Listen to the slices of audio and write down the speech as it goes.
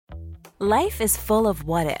Life is full of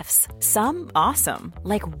what-ifs. Some awesome,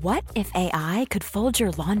 like what if AI could fold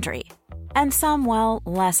your laundry? And some, well,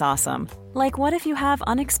 less awesome, like what if you have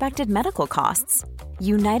unexpected medical costs?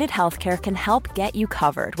 United Healthcare can help get you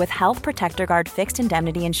covered with Health Protector Guard fixed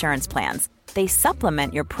indemnity insurance plans. They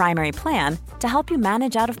supplement your primary plan to help you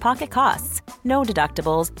manage out-of-pocket costs. No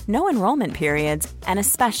deductibles, no enrollment periods, and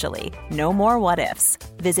especially no more what-ifs.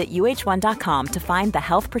 Visit uh1.com to find the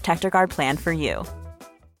Health Protector Guard plan for you.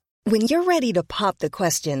 When you're ready to pop the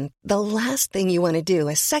question, the last thing you want to do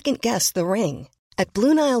is second-guess the ring. At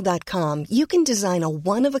BlueNile.com, you can design a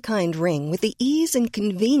one-of-a-kind ring with the ease and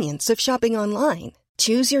convenience of shopping online.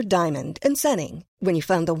 Choose your diamond and setting. When you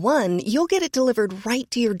find the one, you'll get it delivered right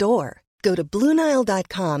to your door. Go to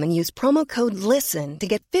BlueNile.com and use promo code LISTEN to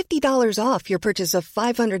get $50 off your purchase of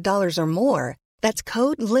 $500 or more. That's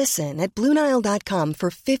code LISTEN at BlueNile.com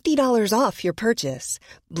for $50 off your purchase.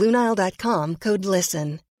 BlueNile.com, code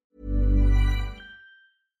LISTEN.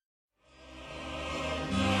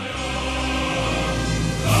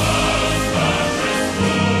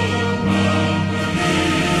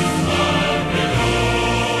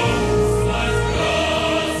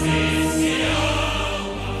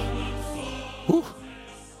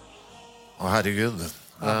 Å, herregud.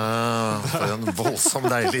 For en voldsom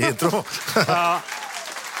deilig intro. Ja.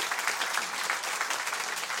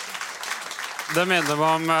 Det minner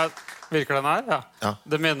meg om... Virker den her? Ja. Ja.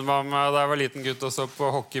 Det minner meg om da jeg var liten gutt og så på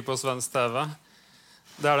hockey på svensk TV.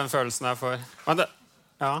 Det den følelsen jeg får. Men det...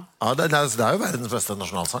 Ja. Ja, det er jo verdens beste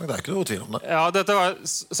nasjonalsang. Det er ikke noe tvil om det. Ja, dette var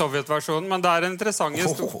sovjetversjonen, men det en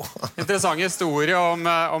interessant historie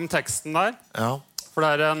om teksten der. Ja. For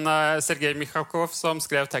det en Sergej Mikhalkov som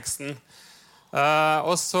skrev teksten.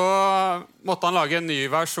 Og så måtte han lage en ny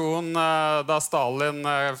versjon da Stalin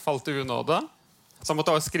falt i unåde. Så han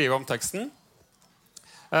måtte også skrive om teksten.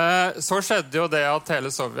 Så skjedde jo det at hele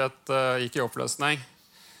Sovjet gikk i oppløsning.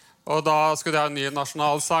 Og da skulle de ha en ny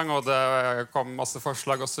nasjonalsang, og det kom masse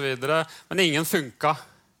forslag og så videre. Men ingen funka.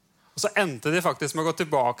 Og så endte de faktisk med å gå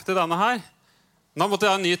tilbake til denne her. Nå måtte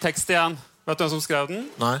de ha en ny tekst igjen. Vet du hvem som skrev den?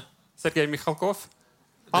 Nei. Sergej Mikhalkov.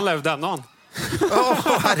 Han levde ennå, han.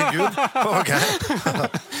 Herregud. Ok.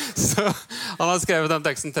 Så han har skrevet den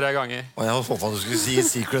teksten 3 ganger. Og jeg håpet at du skulle si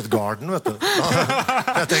Secret Garden, vet du.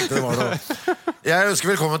 Jeg tenkte det var noe. Jeg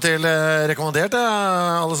ønsker velkommen til Rekommandert,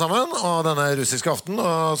 alle sammen, og denne russiske aften.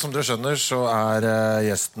 Og som dere skjønner, så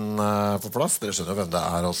gjesten på plass. Dere skjønner hvem det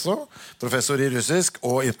også. Professor i russisk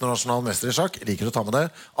og internasjonal mester i sjakk. Liker å ta med det.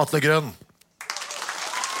 Atle Grønn.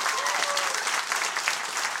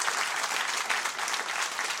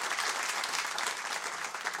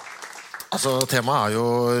 Altså, temaet jo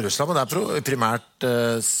Russland, men det primært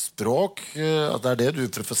språk. At det det du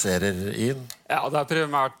professerer i. Ja, det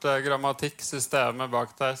primært grammatikk-systemet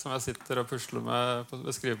bak der som jeg sitter og pusler med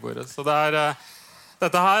ved skrivebordet. Så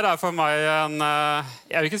dette her for meg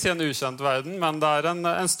jeg vil ikke si en ukjent verden, men det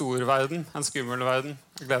en stor verden, en skummel verden.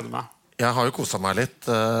 Jeg gleder meg. Jeg har jo koset meg litt,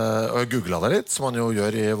 og googlet det litt, som man jo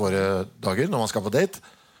gjør i våre dager når man skal på date.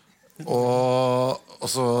 Og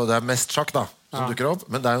så det mest sjakk da, som dukker opp,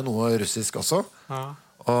 men det jo noe russisk også. Ja.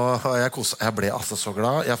 Og jeg ble altså så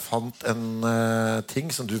glad. Jeg fant en ting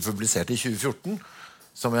som du publiserte i 2014,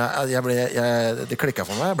 som det klikket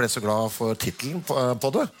for meg. Jeg ble så glad for titelen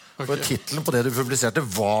på det. Okay. For titelen på det du publiserte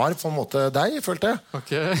var på en måte deg, følte jeg.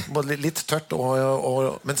 Okay. Både litt tørt,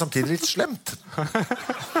 men samtidig litt slemt.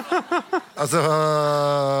 Altså,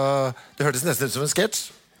 det hørtes nesten ut som en sketsj.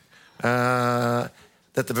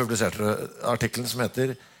 Dette publiserte artikkelen som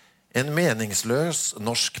heter En meningsløs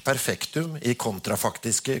norsk perfektum i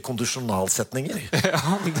kontrafaktiske kondisjonalsetninger.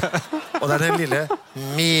 Ja, og det den lille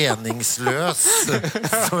meningsløs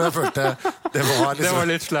som jeg følte det var liksom, det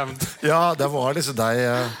var litt slemt. Ja, det var liksom deg.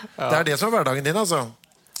 Det det som hverdagen din, altså.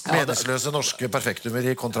 Meningsløse norske perfektumer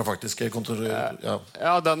i kontrafaktiske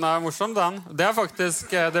Ja, den morsom, den. Det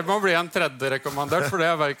faktisk, det må bli en tredje rekommandert, for det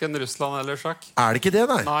hverken Russland eller sjakk. Det ikke det,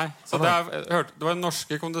 nei? Nei, så det var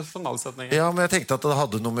norske kondisjonalsetninger. Ja, men jeg tenkte at det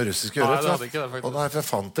hadde noe med russisk å gjøre. Nei, det hadde ikke det, faktisk. For jeg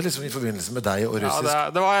fant det liksom i forbindelse med deg og russisk. Ja,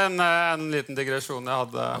 det var en liten digresjon jeg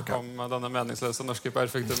hadde om denne meningsløse norske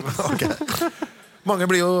perfektumen. Okay. Mange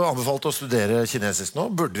blir jo anbefalt å studere kinesisk nå.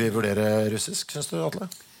 Burde vi vurdere russisk, synes du, Atle?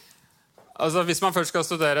 Altså, hvis man først skal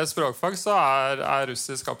studere et språkfag, så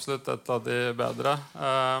russisk absolutt et av de bedre,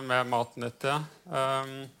 med matnyttige.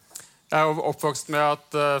 Jeg jo oppvokst med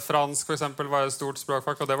at fransk for eksempel var et stort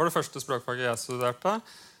språkfag, og det var det første språkfaget jeg studerte.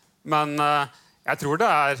 Men jeg tror det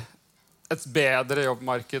et bedre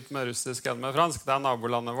jobbmarked med russisk enn med fransk. Det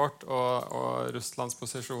nabolandet vårt, og Russlands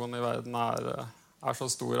posisjon i verden så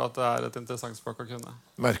stor at det et interessant språk å kunne.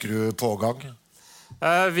 Merker du pågang?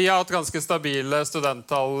 Vi har hatt ganske stabile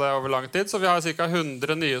studenttall over lang tid, så vi har ca.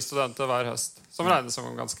 100 nye studenter hver høst, som regnes som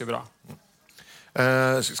ganske bra.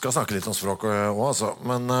 Skal snakke litt om språk også, altså.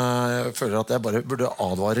 Men jeg føler at jeg bare burde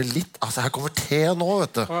advare litt. Altså, her kommer te nå,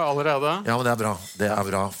 vet du. Allerede? Ja, men det er bra. Det er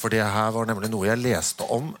bra. For det her var nemlig noe jeg leste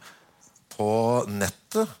om på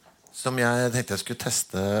nettet, som jeg tenkte jeg skulle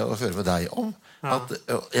teste og høre med deg om. Ja. At,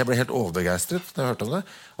 jeg ble helt overbegeistret når jeg hørte om det.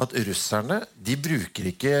 At russerne, de bruker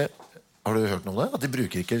ikke... Har du hørt noe om det? At de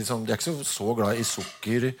bruker ikke, liksom, de er ikke så glad i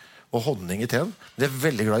sukker og honning i teen. De er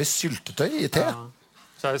veldig glad i syltetøy i te. Ja.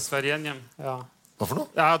 Tjeisvarjenjem, ja. Hva for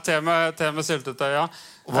noe? Ja, te med syltetøy, ja.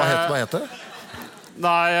 Hva heter det?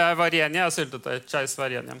 Nei, varjenje er syltetøy.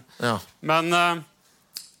 Tjeisvarjenjem. Ja. Men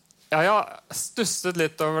jeg har stusset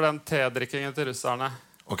litt over den tedrikkingen til russerne.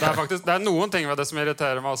 Okay. Det er noen ting ved det som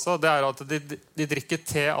irriterer meg også. Det er at de drikker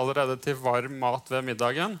te allerede til varm mat ved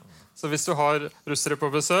middagen. Så hvis du har russere på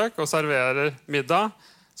besøk og serverer middag,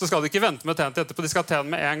 så skal de ikke vente med teen til etterpå. De skal ha teen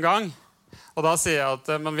med en gang. Og da sier jeg at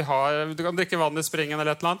men du kan drikke vann i springen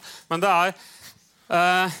eller et eller annet. Men det er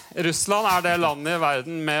Russland er det landet i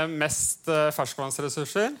verden med mest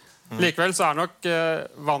ferskvannsressurser. Likevel så er nok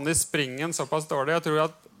vann i springen såpass dårlig. Jeg tror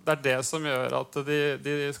at det er det som gjør at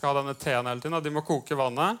de skal ha denne teen hele tiden. De må koke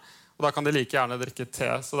vannet, og da kan de like gjerne drikke te.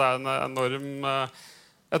 Så det er et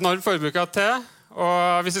enormt forbruk av te.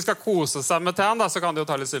 Og hvis de skal kose seg med teen, da, så kan de jo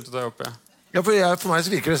ta litt syltetøy oppi. Ja, for meg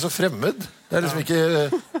så virker det så fremmed. Det er liksom ikke...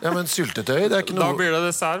 Ja, men syltetøy, det er ikke noe... Da blir det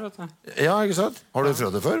dessert, vet du. Ja, ikke sant? Har du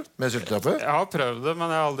prøvd det før? Med syltetøy oppi? Jeg har prøvd det,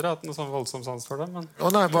 men jeg har aldri hatt noe sånn voldsom sans for det. Men...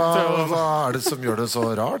 Nei, hva er det som gjør det så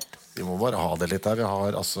rart? Vi må bare ha det litt her. Vi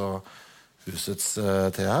har altså... husets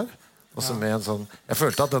te her. Og så med en sånn... Jeg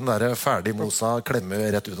følte at den der ferdig mosa klemme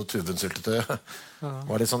rett ut av tuben syltetøy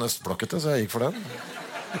var litt sånn østblokkete, så jeg gikk for den.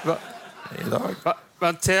 I dag.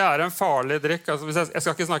 Men te er en farlig drikk. Altså, jeg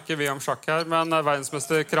skal ikke snakke mye om sjakk her, men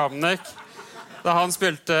verdensmester Kramnik, da han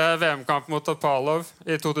spilte VM-kamp mot Topalov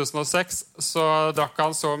i 2006, så drakk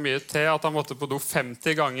han så mye te at han måtte på do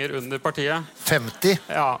 50 ganger under partiet. 50?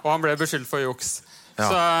 Ja, og han ble beskyldt for juks. Ja.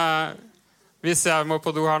 Så... Hvis jeg må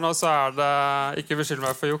på do her nå, så er det ikke beskyld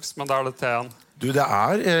meg for juks, men da er det teen. Du, det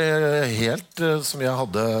er helt som jeg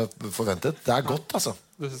hadde forventet. Det er godt, altså.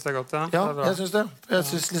 Du synes det er godt, ja? Ja, det er jeg synes det. Jeg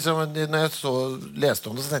synes liksom, når jeg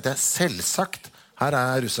leste om det, så tenkte jeg selvsagt, her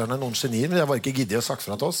er russerne noen genier, men jeg var ikke giddig å sagt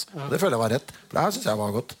fra til oss. Det føler jeg var rett. For det her synes jeg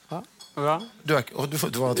var godt. Ja. Du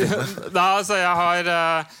var tydelig. Nei, altså, jeg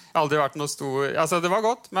har aldri vært noe stor... Altså, det var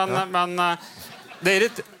godt, men det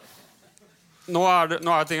Nå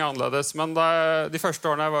er ting annerledes, men de første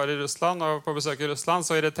årene jeg var i Russland og på besøk i Russland,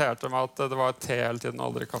 så irriterte det meg at det var te hele tiden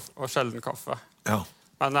og sjelden kaffe. Ja.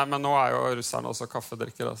 Men nå er jo russerne også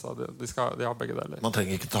kaffedrikkere, så de har begge deler. Man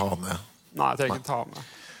trenger ikke ta med. Nei, jeg trenger ikke ta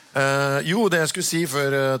med. Jo, det jeg skulle si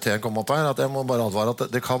før teen kom opp her, at jeg må bare advare at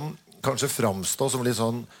det kan kanskje framstå som litt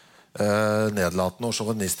sånn nedlatende og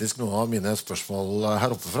sjåvinistisk noen av mine spørsmål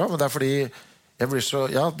her oppe fra, men det er fordi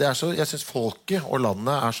jeg synes folket og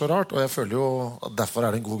landet er så rart, og jeg føler jo at derfor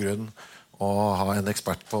er det en god grunn å ha en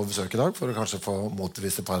ekspert på besøk i dag, for å kanskje få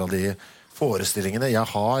motvist et par av de forestillingene jeg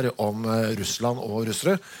har om Russland og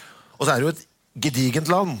russere. Og så er det jo et gedigent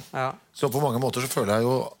land. Ja. Så på mange måter så føler jeg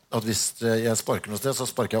jo at hvis jeg sparker noe sted, så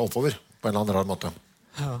sparker jeg oppover på en eller annen rar måte.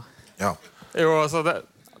 Ja. Ja. Jo, altså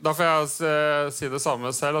da får jeg si det samme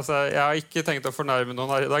selv. Altså, jeg har ikke tenkt å fornærme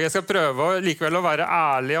noen her i dag. Jeg skal prøve likevel å være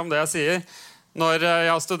ærlig om det jeg sier. Når jeg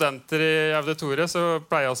har studenter i auditoriet, så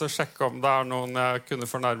pleier jeg også å sjekke om det er noen jeg kunne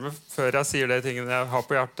fornærme før jeg sier de tingene jeg har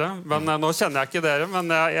på hjertet. Men nå kjenner jeg ikke dere, men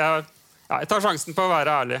jeg tar sjansen på å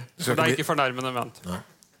være ærlig. For det er ikke fornærmende ment. Nei.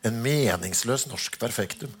 En meningsløs norsk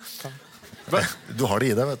perfektum. Du har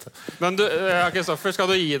det i deg, vet du. Men Kristoffer, skal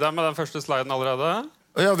du gi deg med den første sliden allerede?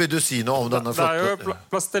 Ja, vil du si noe om denne flotte... Det er jo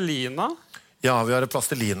plastelina. Ja, vi har en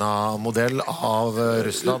plastelina-modell av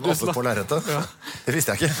Russland oppe på lerretet. Ja. Det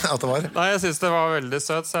visste jeg ikke at det var. Nei, jeg synes det var veldig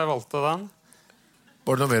søt, så jeg valgte den.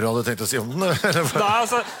 Var det noe mer du hadde tenkt å si om den? Nei,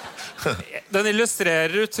 altså, den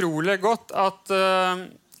illustrerer utrolig godt at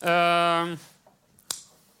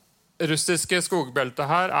russiske skogbeltet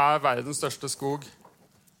her er verdens største skog.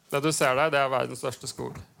 Det du ser der, det er verdens største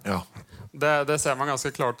skog. Ja. Det ser man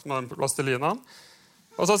ganske klart når plastelinaen.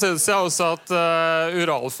 Og så synes jeg også at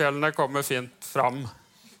Uralfjellene kommer fint fram.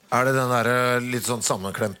 Er det den der litt sånn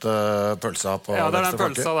sammenklemte pølsa på ja, det er den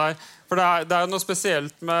pølsa der. For det er noe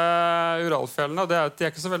spesielt med Uralfjellene, og det er at de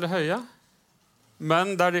er ikke så veldig høye.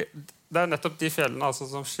 Men det er nettopp de fjellene altså,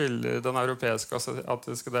 som skiller den europeiske og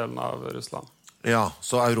asiatiske delen av Russland. Ja,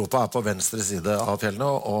 så Europa er på venstre side av fjellene,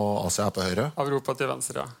 og Asia er på høyre? Europa til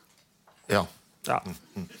venstre, ja. Ja.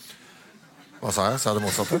 Hva sa jeg? Sa jeg det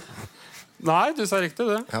motsatte? Nei, du sa riktig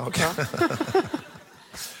det. Ja, ok.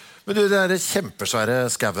 Men du, det der kjempesvære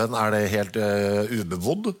skauen, det helt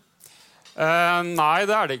ubebodd? Nei,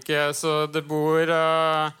 det det ikke. Så det bor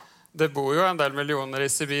jo en del millioner i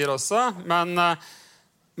Sibir også.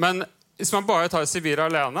 Men hvis man bare tar Sibir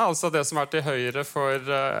alene, altså det som til høyre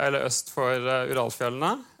eller øst for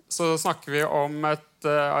Uralfjellene, så snakker vi om et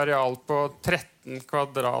areal på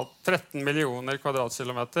 13 millioner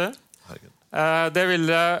kvadratkilometer. Det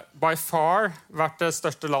ville by far vært det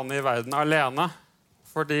største landet i verden alene.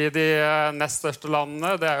 Fordi de nest største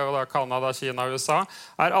landene, det jo da Canada, Kina og USA,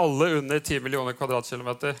 alle under 10 millioner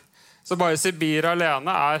kvadratkilometer. Så bare Sibir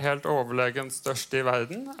alene helt overlegent størst i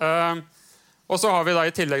verden. Og så har vi da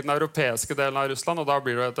i tillegg den europeiske delen av Russland, og da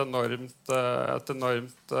blir det et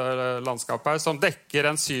enormt landskap her, som dekker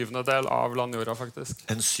en 7/del av landjorda, faktisk.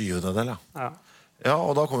 En 7/del, ja. Ja,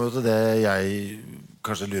 og da kommer vi til det jeg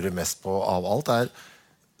kanskje lurer mest på av alt,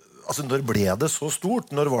 altså når ble det så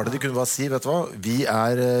stort? Når var det de kunne bare si, vet du hva, vi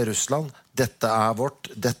Russland, dette vårt,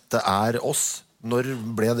 dette oss. Når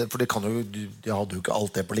ble det, for de hadde jo ikke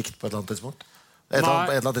alt det på likt på et eller annet tidspunkt. På et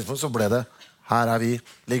eller annet tidspunkt så ble det, her vi,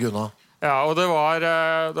 ligg unna. Ja, og det var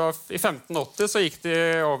i 1580 så gikk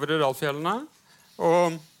de over Uralfjellene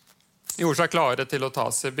og gjorde seg klare til å ta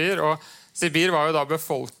Sibir. Og Sibir var jo da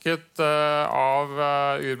befolket av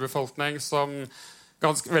urbefolkning som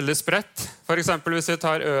veldig spredt. For eksempel hvis vi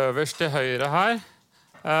tar øverst til høyre her.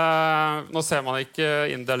 Nå ser man ikke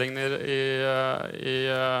inndelingen i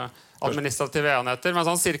administrative enheter, men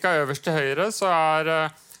sånn cirka øverst til høyre så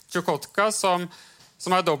Chukotka, som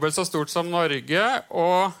dobbelt så stort som Norge,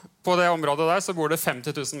 og på det området der så bor det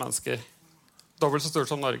 50 000 mennesker. Dobbelt så stort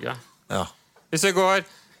som Norge. Ja. Hvis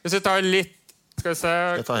vi tar litt, skal vi se...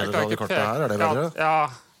 Jeg tar hele det kartet her, det bedre? Ja,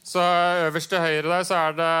 så øverst til høyre der så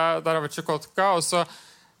der har vi Chukotka, og så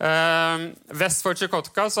vest for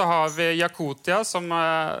Chukotka så har vi Yakutia, som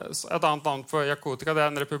et annet navn for Yakutia, det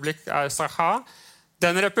en republikk, Sakha.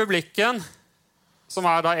 Den republikken, som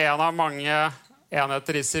da en av mange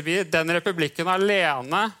enheter i Sibir, den republikken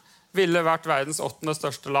alene ville vært verdens 8.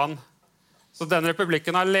 største land. Så den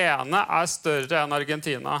republikken alene større enn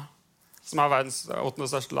Argentina, som verdens 8.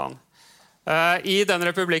 største land. I den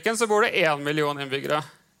republikken så bor det 1 million innbyggere.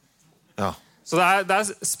 Ja. Så det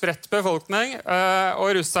spredt befolkning,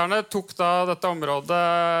 og russerne tok da dette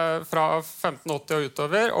området fra 1580 og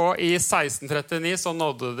utover, og i 1639 så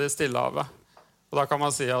nådde de Stillehavet. Og da kan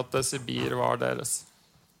man si at Sibir var deres.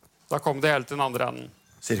 Da kom de helt til den andre enden.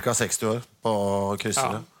 Cirka 60 år på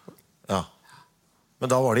kryssene. Ja.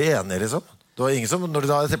 Men da var de enige, liksom? Det var ingen som, når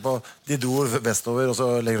de dro vestover og så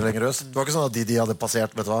lenger og lenger øst, det var ikke sånn at de hadde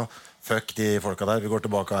passert, vet du hva, fuck de folka der, vi går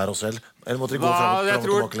tilbake her oss selv. Eller måtte de gå frem og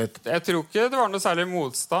tilbake litt? Jeg tror ikke det var noe særlig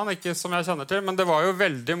motstand, ikke som jeg kjenner til, men det var jo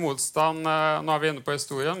veldig motstand, nå vi inne på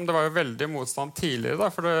historien, men det var jo veldig motstand tidligere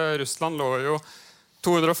da, for Russland lå jo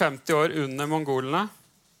 250 år under mongolene.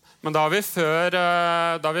 Men da vi før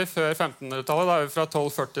 1500-tallet, da vi fra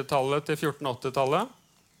 1240-tallet til 1480-tallet.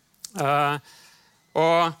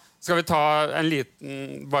 Og skal vi ta en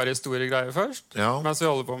liten bare historiegreie først? Ja. Mens vi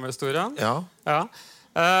holder på med historien? Ja.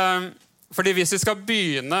 Fordi hvis vi skal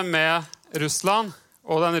begynne med Russland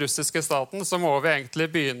og den russiske staten, så må vi egentlig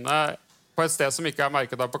begynne på et sted som ikke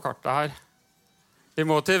merket på kartet her. Vi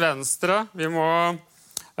må til venstre, vi må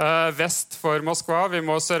vest for Moskva, vi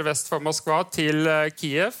må sørvest for Moskva til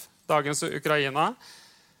Kiev, dagens Ukraina.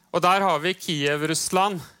 Og der har vi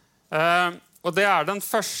Kiev-Russland. Og det den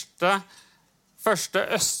første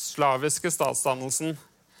østslaviske statsdannelsen.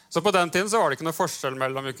 Så på den tiden så var det ikke noe forskjell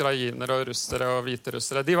mellom ukrainere og russere og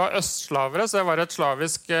hviterussere. De var østslavere, så det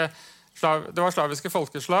var slaviske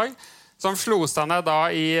folkeslag som slo seg ned da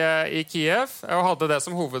i Kiev og hadde det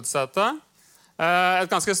som hovedsete. Et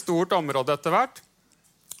ganske stort område etter hvert.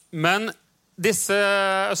 Men disse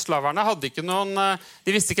østslaverne hadde ikke noen...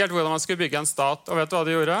 De visste ikke helt hvordan man skulle bygge en stat. Og vet du hva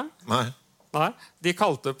de gjorde? Nei. De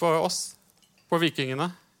kalte på oss, på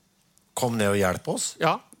vikingene. Kom ned og hjelp oss?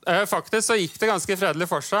 Ja, faktisk så gikk det ganske fredelig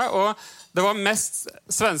for seg, og det var mest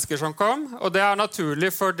svensker som kom, og det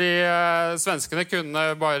naturlig fordi svenskene kunne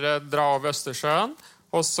bare dra over Østersjøen,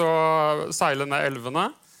 og så seile ned elvene,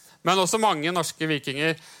 men også mange norske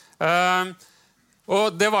vikinger.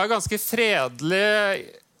 Og det var jo ganske fredelig,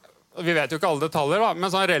 vi vet jo ikke alle detaljer da,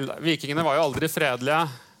 men vikingene var jo aldri fredelige.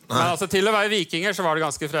 Men altså, til å være vikinger så var det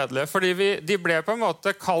ganske fredelige, fordi de ble på en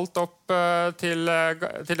måte kalt opp til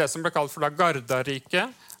det som ble kalt for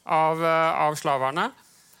Gardarriket av slaverne.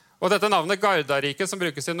 Og dette navnet Gardarriket som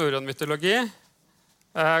brukes i norrøn mytologi,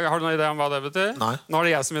 har du noen idé om hva det betyr? Nei. Nå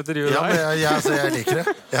det jeg som intervjuer deg. Ja, men jeg liker det.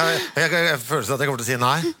 Jeg føler at jeg kommer til å si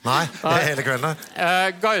nei hele kvelden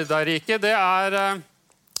her. Gardarriket, det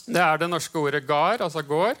det norske ordet gar, altså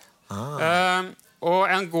gård. og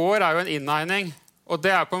en gård jo en innhegning. Og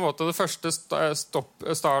det på en måte det første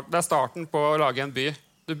det starten på å lage en by.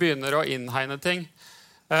 Du begynner å innhegne ting.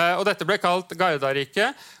 Og dette ble kalt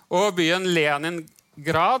Gardarriket. Og byen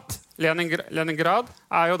Leningrad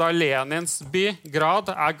jo da Lenins by. Grad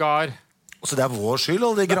Gar. Så det vår skyld,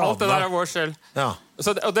 alle de gradene? Alt det der vår skyld. Ja. Og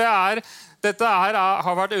dette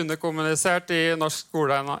har vært underkommunisert i norsk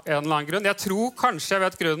skole en eller annen grunn. Jeg tror kanskje jeg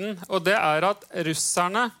vet grunnen, og det at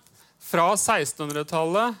russerne fra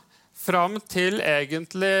 1600-tallet fram til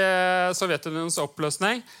egentlig Sovjetunionens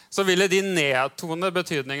oppløsning, så ville de nedtone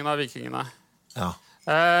betydningen av vikingene. Ja.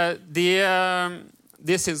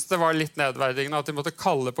 De syntes det var litt nedverdigende at de måtte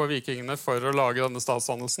kalle på vikingene for å lage denne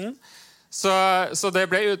statsdannelsen. Så det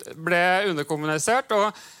ble underkommunisert, og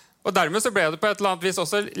dermed så ble det på et eller annet vis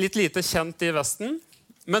også litt lite kjent i Vesten.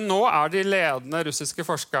 Men nå de ledende russiske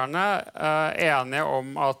forskerne enige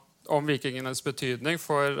om vikingenes betydning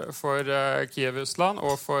for Kiev-Russland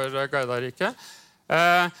og for Gardarriket.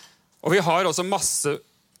 Og vi har også masse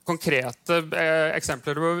konkrete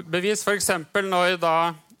eksempler og bevis. For eksempel når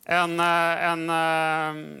da en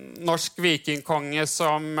norsk vikingkonge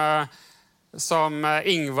som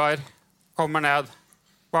Ingvar kommer ned.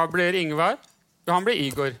 Hva blir Ingvar? Han blir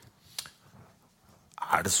Igor.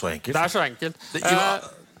 Det så enkelt? Det så enkelt. Det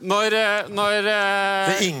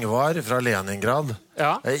Ingvar fra Leningrad.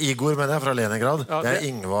 Ja. Igor, mener jeg, fra Leningrad. Ja, det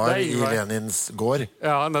Ingvar i Lenins gård.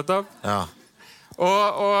 Ja, nettopp. Ja.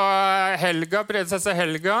 Og Helga, prinsesse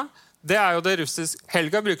Helga, det jo det russiske...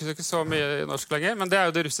 Helga brukes jo ikke så mye i norsk lenger, men det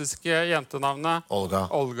jo det russiske jentenavnet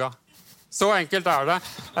Olga. Så enkelt det.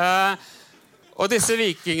 Og disse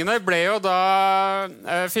vikingene ble jo da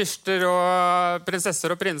fyrster og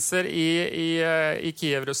prinsesser og prinser i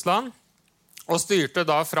Kiev-Russland, og styrte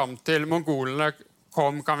da fram til mongolene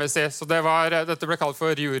kom, kan vi si. Så dette ble kalt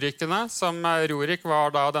for Rurikene, Rurik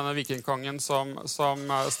var da denne vikingkongen som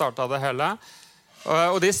startet det hele.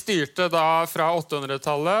 Og de styrte da fra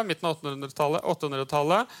 800-tallet, midten av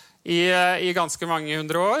 800-tallet, i ganske mange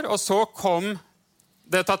hundre år. Og så kom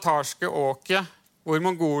det tatarske åket, hvor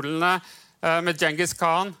mongolene med Genghis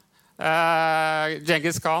Khan.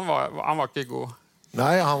 Genghis Khan var ikke god.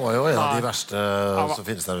 Nei, han var jo en av de verste som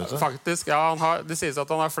finnes der ute. Faktisk, ja. Det sies at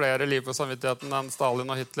han har flere liv på samvittigheten enn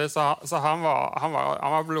Stalin og Hitler, så han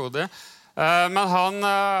var blodig. Men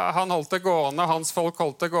han holdt det gående, hans folk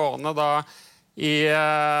holdt det gående da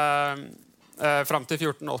frem til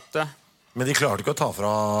 1480. Men de klarte ikke å ta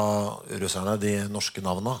fra russerne de norske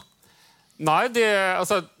navnene? Nei,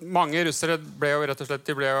 mange russere ble jo rett og slett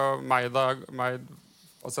de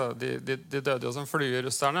døde jo som fluer,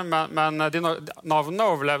 russerne, men navnene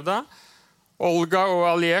overlevde. Olga og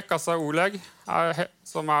Aliek, altså Oleg,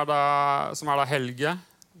 som da Helge,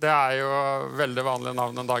 det jo veldig vanlige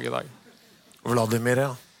navn en dag i dag. Vladimir,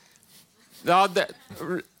 ja. Ja,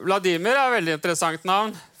 Vladimir et veldig interessant navn,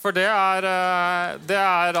 for det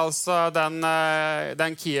altså den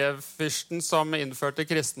Kiev-fyrsten som innførte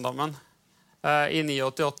kristendommen i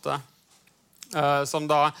 988. Som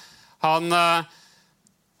da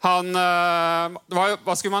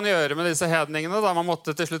hva skulle man gjøre med disse hedningene? Da man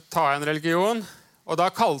måtte til slutt ta en religion, og da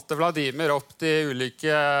kalte Vladimir opp de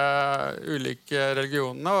ulike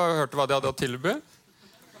religionene og hørte hva de hadde å tilby.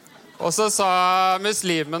 Og så sa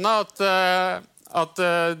muslimene at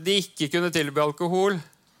de ikke kunne tilby alkohol.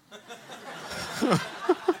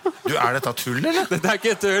 Du, dette tull, eller? Dette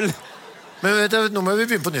ikke tull. Men nå må vi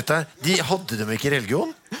begynne på nytt her. Hadde de ikke religion?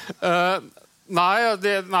 Nei,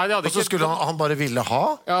 de hadde ikke. Og så skulle han bare ville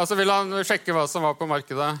ha? Ja, så ville han sjekke hva som var på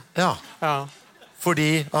markedet. Ja.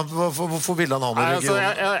 Fordi, hvorfor ville han ha med religion?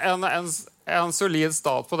 En solid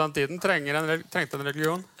stat på den tiden trengte en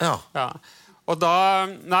religion. Ja. Og da,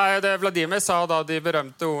 Vladimir sa da de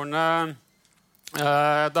berømte ordene,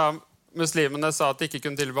 da muslimene sa at de ikke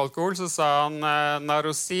kunne tilby alkohol, så sa han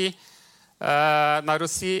narosi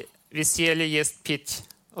viseli jest pit.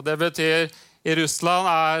 Og det betyr, i Russland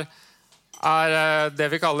det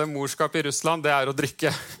vi kaller morskap i Russland, det å drikke.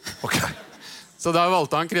 Okay. Så da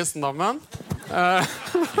valgte han kristendommen.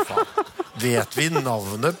 Vet vi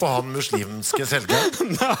navnet på han muslimske selger?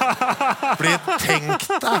 Fordi tenk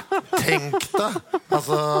deg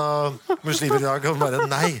altså, muslimer i dag kan bare,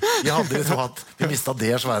 nei, vi hadde liksom hatt, vi mistet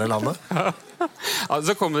det svære landet.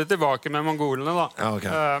 Så kom de tilbake med mongolene da. Ja, okay.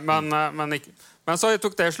 Men så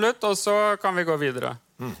tok det slutt, og så kan vi gå videre.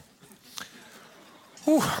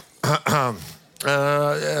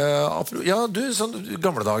 Ja, du, sånn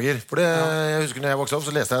gamle dager. For jeg husker når jeg vokste opp,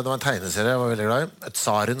 så leste jeg, det var en tegneserie jeg var veldig glad i,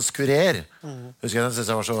 Tsarens kurer. Husker jeg, den synes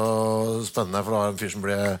jeg var så spennende, for det var en fyr som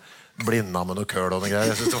ble blinda med noe køl og noe greier.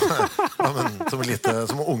 Jeg synes det var, ja, men,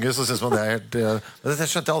 som unge så synes man det helt... Men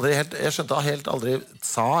jeg skjønte helt aldri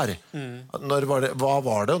tsar. Når var det, hva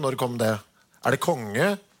var det, og når kom det? Er det konge?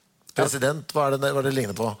 President? Hva er det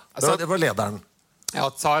ligner på? Det var lederen. Ja,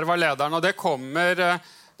 tsar var lederen, og det kommer...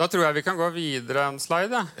 Da tror jeg vi kan gå videre en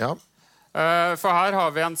slide. Ja. For her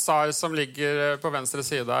har vi en tsar som ligger på venstre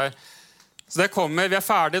side her. Så det kommer, vi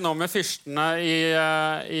ferdig nå med fyrstene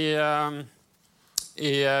i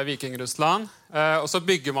Viking-Russland. Og så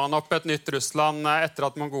bygger man opp et nytt Russland etter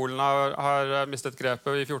at mongolene har mistet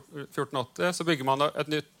grepet i 1480. Så bygger man et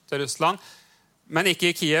nytt Russland, men ikke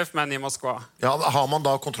i Kiev, men i Moskva. Ja, har man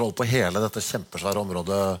da kontroll på hele dette kjempesvære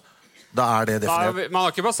området? Da er det definert? Nei, man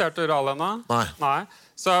har ikke basert Ural ennå. Nei.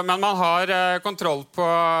 Men man har kontroll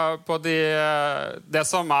på det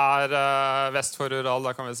som er vest for Ural,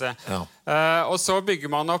 da kan vi si. Ja. Og så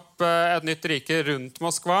bygger man opp et nytt rike rundt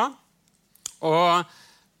Moskva. Og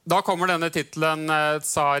da kommer denne titlen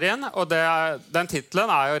tsar inn, og den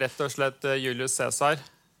titlen er jo rett og slett Julius Caesar.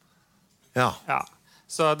 Ja.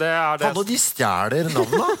 Så det er det. Faen, de stjeler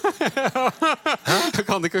navnet?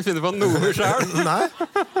 Kan de ikke finne på noe selv? Nei.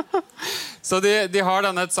 Så de har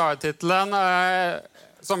denne tsar-titlen,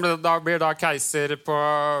 som da blir da keiser på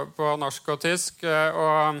norsk og tysk.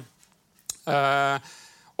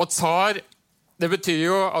 Og tsar, det betyr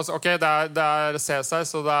jo, altså, ok, det er Caesar,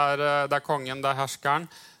 så det er kongen, det er herskeren.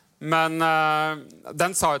 Men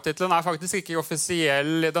den tsar-titlen er faktisk ikke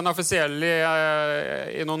offisiell. Den er offisiell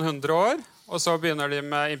i noen 100 år. Og så begynner de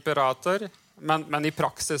med imperator, men i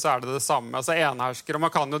praksis er det samme. Altså enhersker, og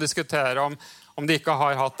man kan jo diskutere om de ikke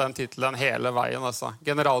har hatt den titlen hele veien. Altså.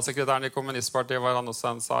 Generalsekretæren i kommunistpartiet var han også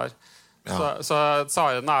en tsar. Ja. Så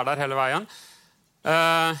tsarene er der hele veien.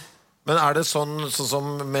 Men er det sånn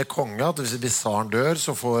som med konge, at hvis tsaren dør,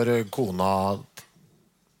 så får kona,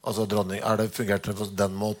 altså dronning, fungert det på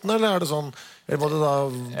den måten, eller er det sånn, eller må det da,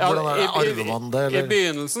 hvordan er det, arver man det? Eller? I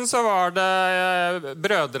begynnelsen så var det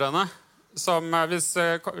brødrene, som hvis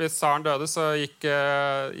tsaren døde, så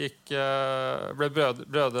ble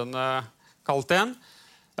brødrene kalt inn.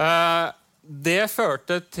 Det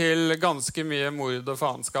førte til ganske mye mord og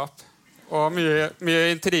faenskap. Og mye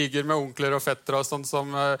intriger med onkler og fettere. Og sånn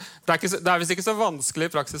som, det er visst ikke så vanskelig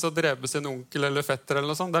i praksis å drepe sin onkel eller fetter. Eller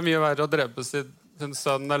noe sånt. Det er mye verre å drepe sin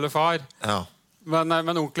sønn eller far. Ja.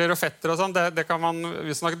 Men onkler og fettere og sånn, det kan man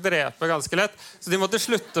visstnok drepe ganske lett. Så de måtte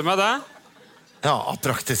slutte med det. Ja, av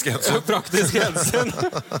praktisk hensyn. Praktisk hensyn.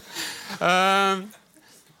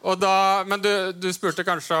 Men du spurte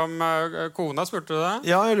kanskje om kona, spurte du det?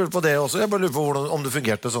 Ja, jeg lurer på det også. Jeg bare lurer på om det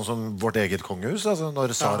fungerte sånn som vårt eget kongehus. Altså når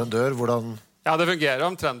tsaren dør, hvordan... Ja, det fungerer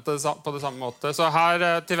omtrent på det samme måte. Så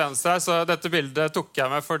her til venstre, så dette bildet tok jeg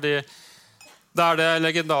med fordi det er det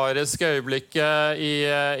legendariske øyeblikket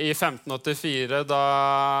i 1584 da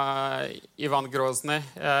Ivan Grozny,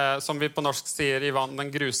 som vi på norsk sier Ivan den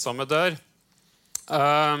grusomme dør.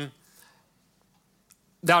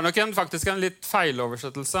 Det er nok faktisk en litt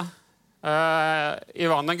feiloversettelse.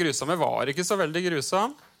 Ivan den grusomme var ikke så veldig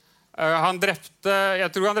grusom. Jeg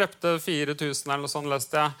tror han drepte 4000 eller noe sånt,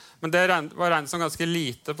 leste jeg. Men det var regnet som ganske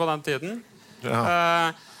lite på den tiden.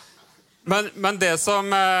 Ja. Men det som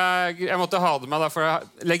jeg måtte ha det med, for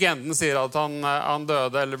legenden sier at han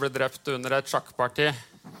døde eller ble drept under et sjakkparti.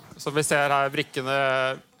 Så vi ser her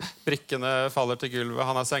brikkene faller til gulvet.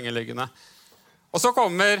 Han er sengeliggende. Og så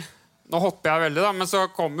kommer, nå hopper jeg veldig da, men så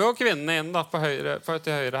kommer jo kvinnene inn da, til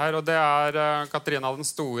høyre her, og det er Katarina den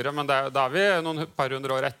store, men da er vi noen par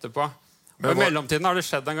hundre år etterpå. Og i mellomtiden har det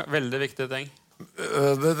skjedd en veldig viktig ting.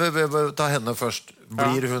 Ta henne først.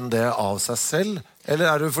 Blir hun det av seg selv, eller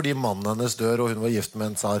er det fordi mannen hennes dør og hun var gift med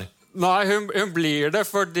en tsar? Nei, hun blir det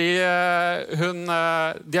fordi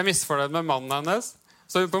de er misfornøyd med mannen hennes,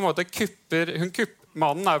 så hun på en måte kupper,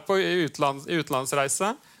 mannen er på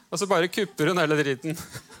utenlandsreise, og så bare kupper hun hele driten.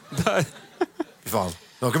 Fy faen.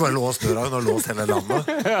 Hun har ikke bare låst døra, hun har låst hele landet.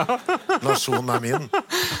 Ja. Nasjonen er min.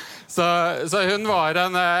 Så hun var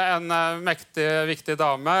en mektig, viktig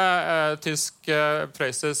dame. Tysk,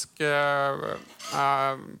 prøysisk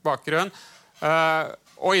bakgrunn.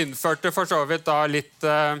 Og innførte for så vidt da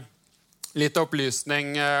litt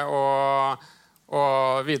opplysning og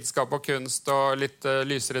vitenskap og kunst og litt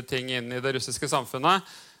lysere ting inn i det russiske samfunnet.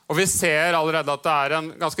 Og vi ser allerede at det er en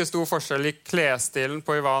ganske stor forskjell i klesstilen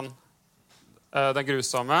på Ivan den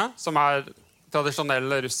grusomme, som er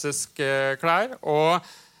tradisjonelle russiske klær, og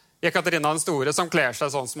Ekaterina den store, som kler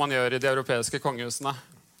seg sånn som man gjør i de europeiske kongehusene.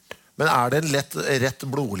 Men er det en rett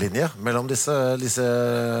blodlinje mellom disse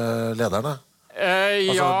lederne?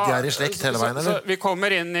 Altså, de er i slekt hele veien, eller? Så vi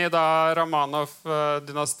kommer inn i da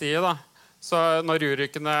Romanov-dynastiet, da. Så når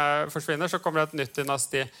Rurikene forsvinner, så kommer det et nytt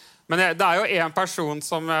dynasti. Men det jo en person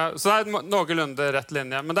som... Så det noenlunde rett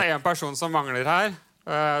linje. Men det en person som mangler her.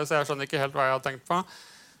 Så jeg skjønner ikke helt hva jeg har tenkt på.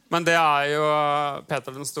 Men det jo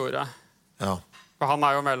Peter den Store. Ja. For han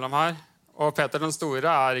jo mellom her. Og Peter den Store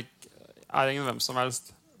ingen hvem som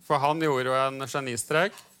helst. For han gjorde jo en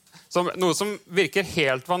genistrek. Noe som virker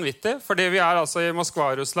helt vanvittig. Fordi vi altså i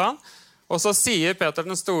Moskva, Russland. Og så sier Peter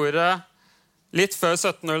den Store... Litt før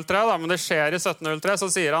 1703, da, men det skjer i 1703, så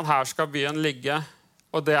sier han her skal byen ligge,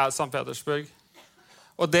 og det St. Petersburg.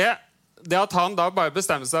 Og det at han da bare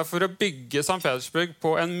bestemte seg for å bygge St. Petersburg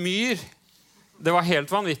på en myr, det var helt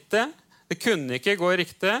vanvittig. Det kunne ikke gå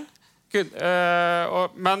riktig,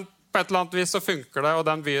 men på et eller annet vis så funker det, og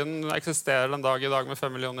den byen eksisterer en dag i dag med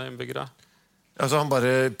 5 millioner innbyggere. Altså han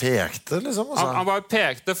bare pekte, liksom? Altså. Han bare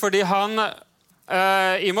pekte, fordi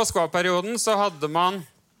i Moskva-perioden så hadde man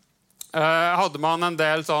en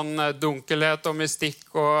del sånn dunkelhet og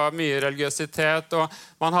mystikk og mye religiøsitet, og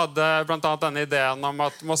man hadde blant annet denne ideen om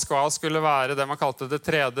at Moskva skulle være det man kalte det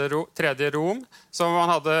tredje Rom, så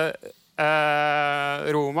man hadde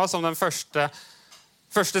Roma som den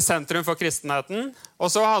første sentrum for kristenheten,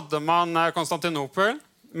 og så hadde man Konstantinopel,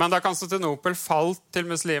 men da Konstantinopel falt til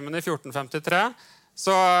muslimene i 1453,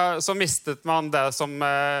 så mistet man det som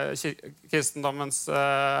kristendommens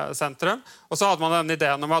sentrum. Og så hadde man den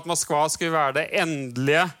ideen om at Moskva skulle være det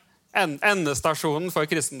endelige endestasjonen for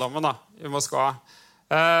kristendommen da, i Moskva.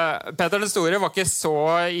 Peter den Store var ikke så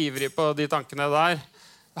ivrig på de tankene der.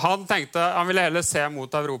 Han ville heller se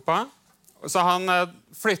mot Europa. Så han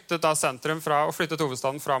flyttet da sentrum og flyttet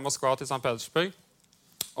hovedstaden fra Moskva til St. Petersburg.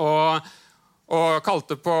 Og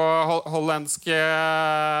kalte på hollandske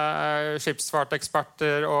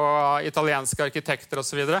skipsfarteksperter og italienske arkitekter og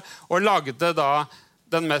så videre, og lagde da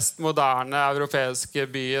den mest moderne europeiske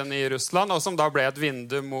byen i Russland, og som da ble et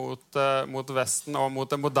vindu mot Vesten og mot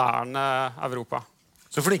det moderne Europa.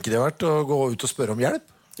 Så flinke de har vært å gå ut og spørre om hjelp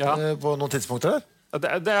på noen tidspunkter der?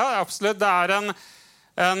 Det absolutt.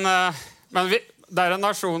 Men det en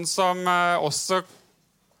nasjon som også...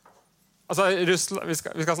 Altså, Russland, vi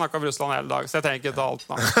skal snakke om Russland hele dag, så jeg trenger ikke ta alt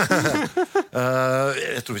nå.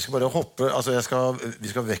 Jeg tror vi skal bare hoppe... Altså, vi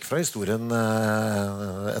skal vekk fra historien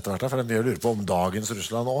etter hvert her, for det mye å lure på om dagens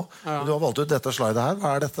Russland også. Ja. Du har valgt ut dette slidet her.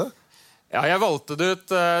 Hva dette? Ja,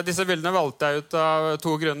 disse bildene valgte jeg ut av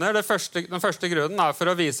 2 grunner. Den første grunnen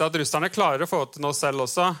for å vise at russerne klarer å få til noe selv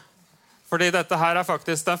også. Fordi dette her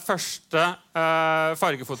faktisk den første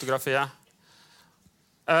fargefotografiet.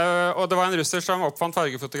 Og det var en russer som oppfant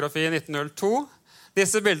fargefotografi i 1902.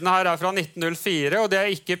 Disse bildene her fra 1904, og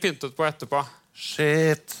det ikke pyntet på etterpå.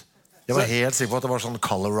 Shit! Jeg var helt sikker på at det var sånn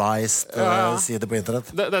colorized side på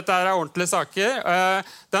internett. Dette er ordentlige saker.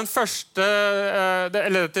 Den første,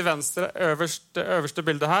 eller til venstre, øverste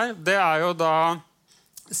bildet her, det jo da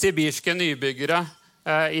sibirske nybyggere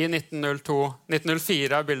i 1902.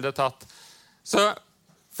 1904 bildet tatt. Så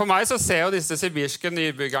for meg så ser jo disse sibirske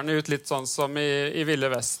nybyggerne ut litt sånn som i Ville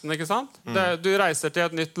Vesten, ikke sant? Du reiser til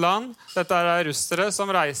et nytt land. Dette russere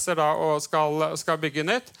som reiser da og skal bygge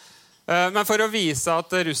nytt. Men for å vise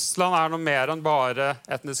at Russland noe mer enn bare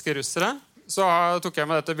etniske russere, så tok jeg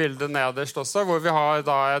med dette bildet nederst også, hvor vi har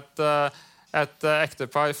da et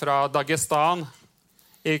ektepar fra Dagestan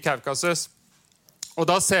i Kaukasus. Og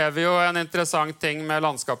da ser vi jo en interessant ting med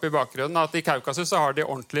landskapet i bakgrunnen, at i Kaukasus så har de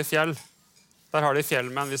ordentlige fjell. Der har de fjell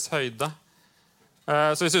med en viss høyde.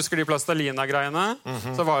 Så hvis du husker de plastelina-greiene,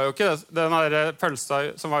 så var jo ikke den der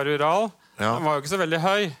pølsa som var rural, den var jo ikke så veldig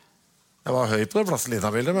høy. Jeg var høy på det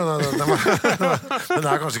plastelina-bildet, men den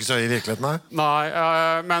kanskje ikke så høy i virkeligheten her. Nei,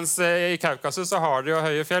 mens i Kaukasus så har de jo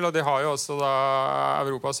høye fjell, og de har jo også da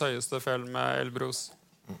Europas høyeste fjell med Elbrus.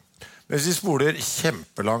 Hvis vi spoler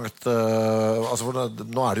kjempelangt altså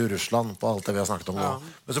nå det jo Russland på alt det vi har snakket om nå,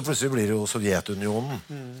 men så plutselig blir det jo Sovjetunionen.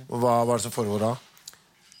 Hva det som foregår da?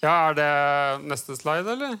 Ja, det neste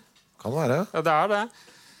slide, eller? Kan det være. Ja, det det.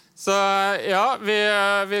 Så ja,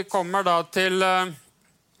 vi kommer da til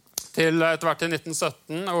etter hvert i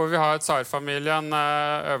 1917, hvor vi har tsarfamilien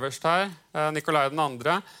øverst her, Nikolai den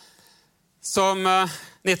andre, som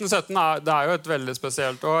 1917 det jo et veldig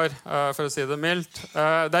spesielt år, for å si det mildt.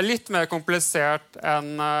 Det litt mer komplisert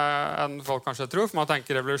enn folk kanskje tror, for man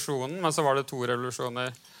tenker revolusjonen, men så var det 2 revolusjoner.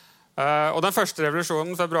 Og den første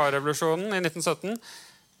revolusjonen, februarrevolusjonen i 1917,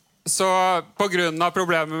 så på grunn av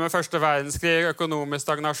problemer med første verdenskrig, økonomisk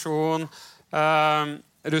stagnasjon,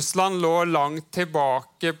 Russland lå langt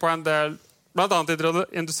tilbake på en del, blant annet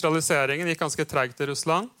industrialiseringen gikk ganske tregt i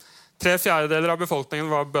Russland. 3/4 av befolkningen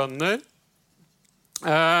var bønder.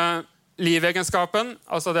 Livegenskapen,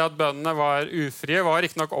 altså det at bøndene var ufrie, var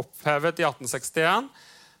ikke nok opphevet i 1861,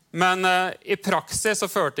 Men i praksis så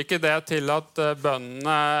førte ikke det til at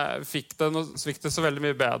bøndene fikk det så veldig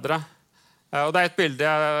mye bedre. Og det et bilde,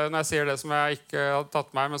 når jeg sier det som jeg ikke har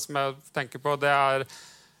tatt meg, men som jeg tenker på, det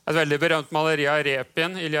et veldig berømt maleri av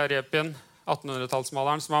Repin, Ilja Repin,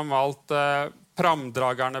 1800-tallsmaleren, som har malt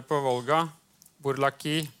pramdragerne på Volga,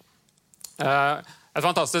 Burlaki. Et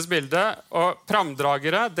fantastisk bilde. Og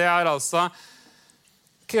pramdragere, det altså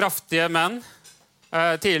kraftige menn,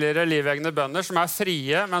 tidligere livegne bønder som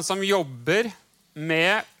frie, men som jobber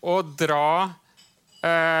med å dra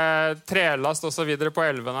trelast og så videre på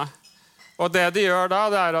elvene. Og det de gjør da,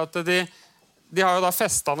 det at de har jo da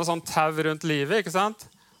festet noe sånn tau rundt livet, ikke sant?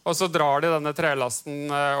 Og så drar de denne trelasten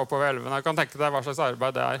oppover elvene. Jeg kan tenke deg hva slags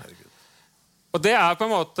arbeid det Og det på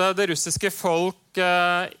en måte det russiske folk på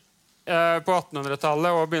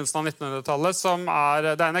 1800-tallet og begynnelsen av 1900-tallet som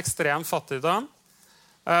det en ekstrem fattigdom.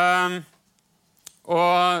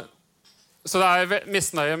 Så det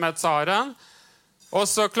misnøye med tsaren. Og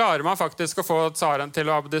så klarer man faktisk å få tsaren til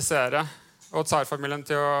å abdisere og tsarfamilien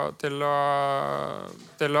til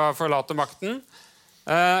å forlate makten.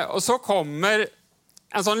 Og så kommer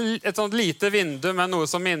et sånt lite vindu med noe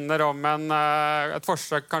som minner om et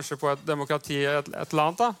forsøk kanskje på et demokrati et eller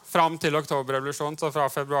annet, da, fram til oktoberrevolusjonen, så fra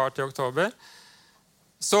februar til oktober.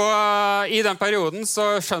 Så i den perioden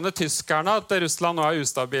så skjønner tyskerne at Russland nå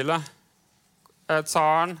ustabile.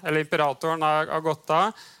 Tsaren, eller imperatoren, har gått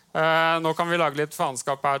av. Nå kan vi lage litt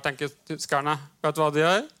faenskap her, tenker tyskerne. Vet du hva de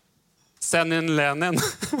gjør? Send inn Lenin.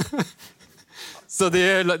 Så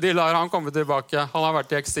de lar han komme tilbake. Han har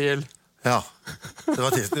vært i eksil. Ja, det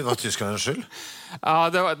var tyskernes skyld?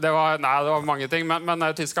 Ja, det var mange ting. Men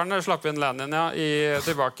tyskerne slapp inn Lenin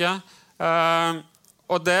tilbake.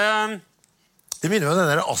 Og det... Det minner jo den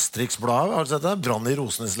der Asterix-bladet. Har du sett det? Brann i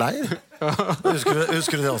Rosenes leir.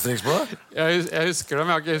 Husker du det Asterix-bladet? Jeg husker det,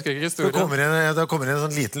 men jeg husker ikke historien. Det kommer inn en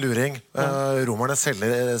sånn liten luring. Romerne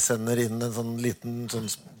sender inn en sånn liten sånn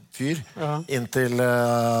fyr inn til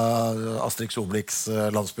Asterix Obelix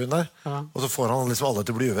landsbyen der. Og så får han liksom alle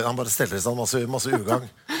til å bli uvenn. Han bare steller i stand masse ugang.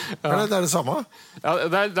 Det det samme? Ja,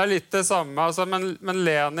 det litt det samme. Altså, men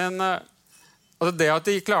Lenin... Altså det at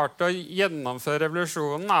de klarte å gjennomføre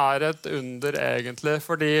revolusjonen et under egentlig,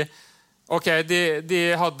 fordi de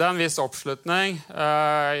hadde en viss oppslutning,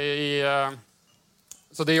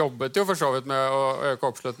 så de jobbet jo for så vidt med å øke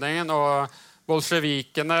oppslutningen, og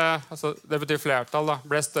bolsjevikene, altså det betyr flertall, da,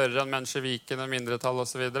 ble større enn mensjevikene, mindretall og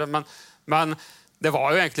så videre, men de var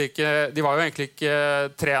jo egentlig ikke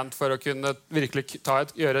trent for å kunne virkelig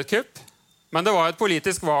gjøre et kupp, men det var et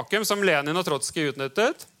politisk vakuum som Lenin og Trotsky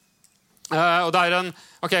utnyttet. Og det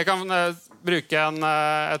jeg kan bruke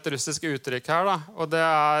et russisk uttrykk her da, og det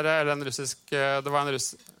var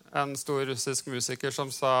en stor russisk musiker som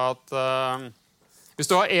sa at hvis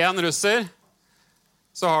du har en russer,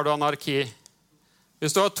 så har du anarki.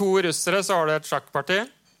 Hvis du har 2 russere, så har du et sjakkparti.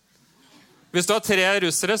 Hvis du har 3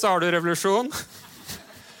 russere, så har du revolusjon.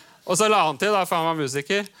 Og så la han til, da, for han var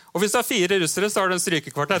musiker. Og hvis du har 4 russere, så har du en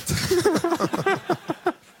strykekvartett.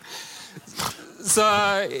 Så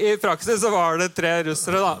i praksis så var det 3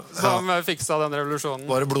 russere da, som fiksa den revolusjonen.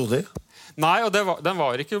 Var det blodig? Nei, og den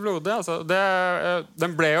var ikke blodig. Altså.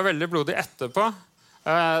 Den ble jo veldig blodig etterpå.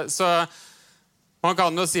 Så man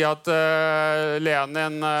kan jo si at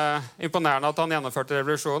Lenin imponerende at han gjennomførte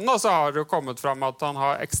revolusjonen, og så har det jo kommet fram at han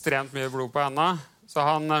har ekstremt mye blod på henne. Så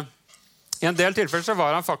i en del tilfeller så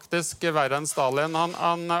var han faktisk verre enn Stalin.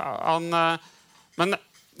 Men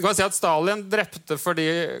du kan si at Stalin drepte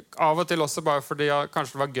av og til også bare fordi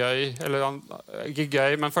kanskje det var gøy, eller ikke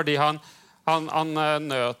gøy, men fordi han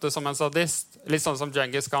nøt det som en sadist. Litt sånn som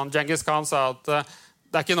Genghis Khan. Genghis Khan sa at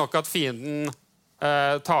det ikke nok at fienden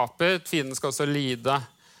taper, fienden skal også lide.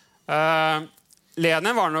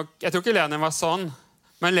 Lenin var nok, jeg tror ikke Lenin var sånn,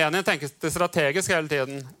 men Lenin tenkte strategisk hele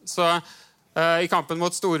tiden. Så i kampen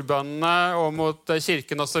mot storbøndene og mot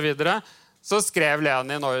kirken og så videre, så skrev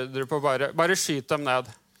Lenin ordre på bare skyt dem ned.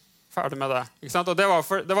 Ferdig med det. Ikke sant? Og det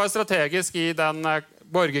var strategisk i den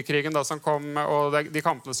borgerkrigen da, som kom, og de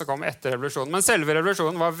kampene som kom etter revolusjonen. Men selve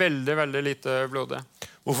revolusjonen var veldig, veldig lite blodig.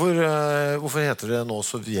 Hvorfor heter det nå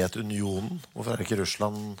Sovjetunionen? Hvorfor det ikke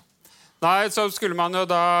Russland? Nei, så skulle man jo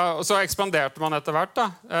da... Og så ekspanderte man etter hvert, da.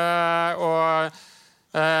 Og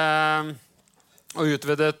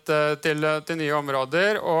utvidet til nye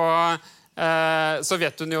områder. Og...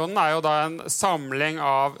 Sovjetunionen jo da en samling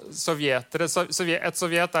av sovjetere. Et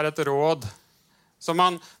sovjet et råd. Så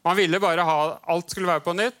man ville bare alt skulle være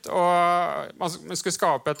på nytt, og man skulle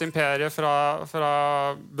skape et imperie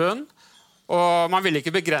fra bunn, og man ville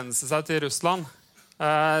ikke begrense seg til Russland.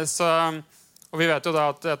 Og vi vet jo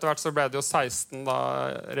da at etter hvert så ble det jo 16 da,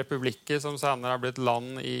 republikker som senere har blitt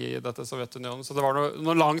land i dette Sovjetunionen. Så det var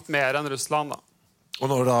noe langt mer enn Russland da. Og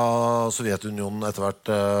når da Sovjetunionen etter hvert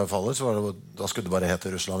faller, så da skulle det bare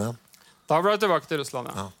hete Russland igjen? Da ble det tilbake til Russland,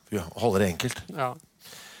 ja. Ja, holder det enkelt. Ja.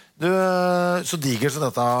 Du, så digert som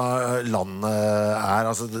dette landet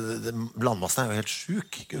altså landmassen jo helt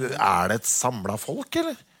syk. Det et samlet folk,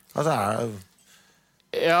 eller? Altså,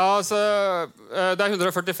 Ja, altså, det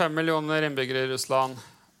 145 millioner innbyggere i Russland.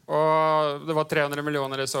 Og det var 300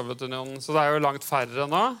 millioner i Sovjetunionen, så det jo langt færre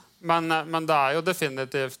nå. Men det jo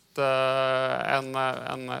definitivt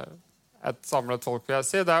et samlet folk, vil jeg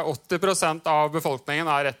si. Det 80% av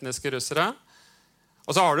befolkningen etniske russere.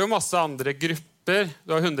 Og så har du jo masse andre grupper.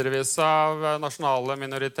 Du har hundrevis av nasjonale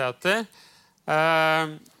minoriteter.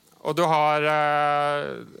 Og du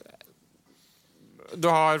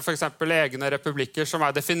har for eksempel egne republikker som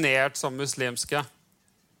definert som muslimske.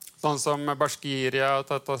 Sånn som Bashkiria,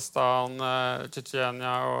 Tatarstan,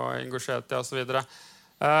 Tsjetsjenia og Ingusjetia og så videre.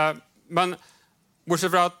 Men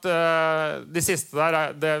bortsett fra at de siste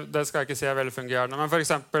der, det skal jeg ikke si veldig fungerende, men for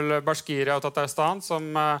eksempel Bashkiria og Tatarstan,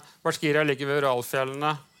 Bashkiria ligger ved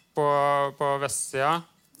Uralfjellene på vestsida,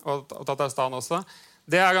 og Tatarstan også.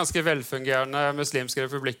 Det ganske velfungerende muslimske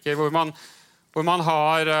republikker,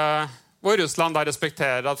 hvor Russland da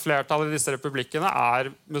respekterer at flertallet i disse republikkene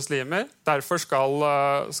muslimer. Derfor skal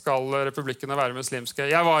republikkene være muslimske.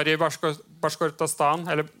 Jeg var i Bashkortostan,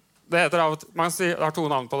 eller det heter man har to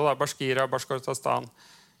navn på det, Bashkiria og Bashkortostan.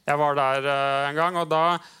 Jeg var der en gang, og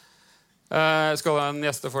da skulle jeg en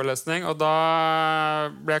gjesteforelesning, og da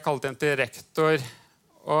ble jeg kalt inn til rektor.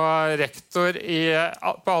 Og rektor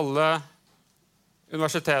på alle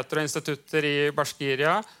universiteter og institutter i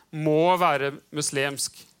Bashkiria må være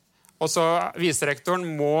muslimsk. Og så viserektoren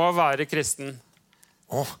må være kristen.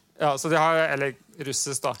 Ja, så de har, eller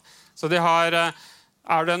russisk da. Så de har, det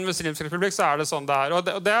en muslimsk republikk, så det sånn det og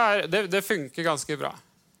det funker ganske bra.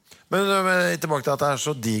 Men tilbake til at det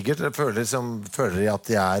så digert, føler de at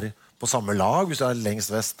de på samme lag, hvis du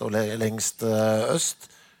lengst vest og lengst øst?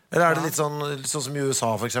 Eller det litt sånn som i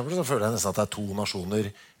USA for eksempel, så føler jeg nesten at det to nasjoner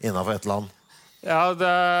innenfor et land? Ja,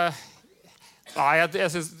 nei, jeg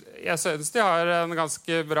synes de har en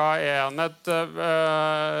ganske bra enhet.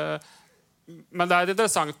 Men det et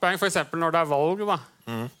interessant poeng, for eksempel når det valg, da.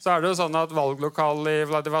 Så det jo sånn at valglokalet i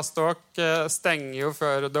Vladivostok stenger jo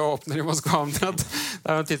før det åpner i Moskva. Det jo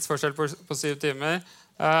en tidsforskjell på 7 timer.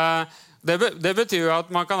 Det betyr jo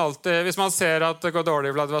at man kan alltid, hvis man ser at det går dårlig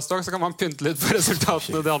i Vladivostok, så kan man pynte litt på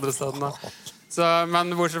resultatene de andre stedene.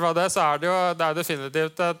 Men bortsett fra det, så det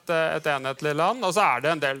definitivt et enhetlig land, og så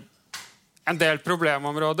det en del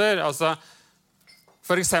problemområder. Altså,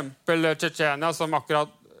 for eksempel Tsjetsjenia,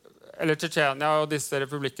 eller Tsjetsjenia og disse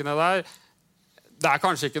republikkene der, det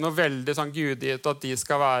kanskje ikke noe veldig sånn gudgitt at de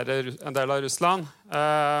skal være en del av Russland.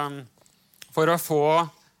 For å få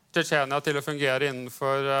Tsjetsjenia til å fungere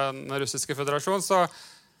innenfor den russiske føderasjonen,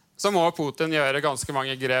 så må Putin gjøre ganske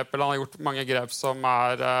mange grep, eller han har gjort mange grep som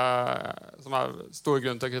stor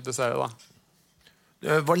grunn til å kritisere. Da.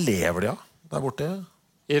 Hva lever de av der borte?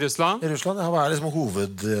 I Russland? I Russland, ja. Hva liksom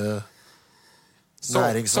hoved...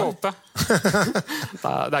 Såpe.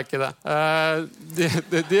 Nei, det ikke det.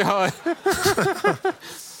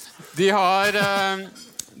 De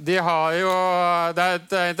har jo... Det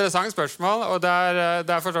et interessant spørsmål, og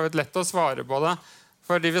det for så vidt lett å svare på det.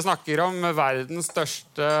 Fordi vi snakker om verdens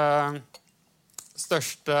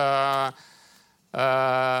største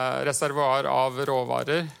reservoar av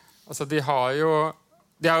råvarer. Altså, de har jo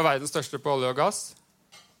verdens største på olje og gass.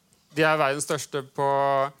 De verdens største på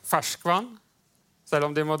ferskvann, selv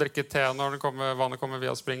om de må drikke te når vannet kommer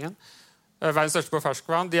via springen. Verdens største på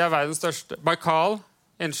ferskvann. De verdens største...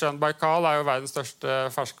 Innsjøen Baikal jo verdens største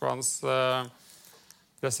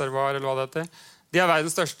ferskvannsreservoar, eller hva det heter. De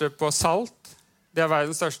verdens største på salt. De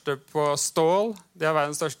verdens største på stål. De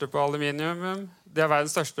verdens største på aluminium. De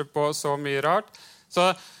verdens største på så mye rart.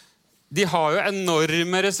 Så de har jo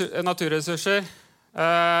enorme naturressurser.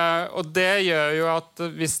 Og det gjør jo at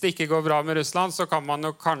hvis det ikke går bra med Russland, så kan man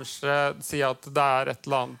jo kanskje si at det et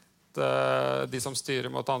eller annet de som styrer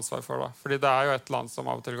må ta ansvar for. Da. Fordi det jo et land som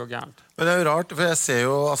av og til går gærent. Men det jo rart, for jeg ser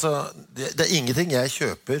jo altså, det ingenting jeg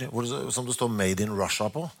kjøper som det står Made in Russia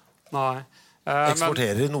på. Nei.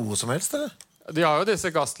 Eksporterer de noe som helst, eller? De har jo disse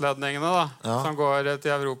gassledningene da, som går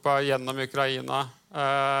til Europa gjennom Ukraina,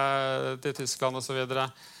 til Tyskland og så videre.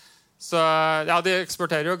 Så ja, de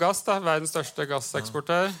eksporterer jo gass da, verdens største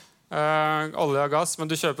gasseksportør. Olje og gass, men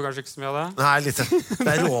du kjøper kanskje ikke så mye av det? Nei, litt.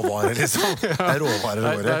 Det råvarer liksom. Det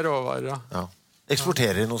råvarer. Det råvarer, ja.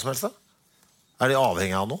 Eksporterer de noe som helst da? De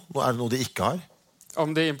avhengig av noe? Det noe de ikke har?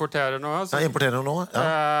 Om de importerer noe? Ja, importerer noe,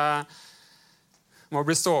 ja. Må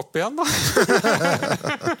bli stå opp igjen, da.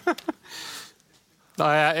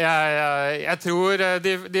 Nei, jeg tror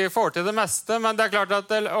de får til det meste, men det klart at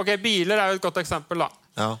biler jo et godt eksempel, da.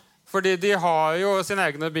 Ja. Fordi de har jo sine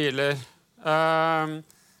egne biler.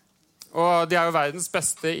 Og de jo verdens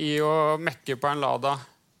beste i å mekke på en Lada.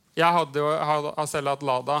 Jeg har selv hatt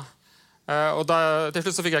Lada. Og til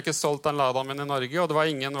slutt så fikk jeg ikke solgt den Ladaen min i Norge, og det var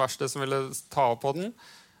ingen verksted som ville ta opp på den.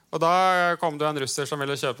 Og da kom det en russer som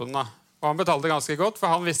ville kjøpe den, da. Og han betalte ganske godt,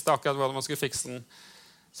 for han visste akkurat hvordan man skulle fikse den.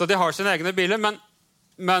 Så de har sine egne biler, men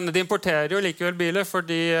de importerer jo likevel biler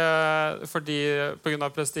fordi på grunn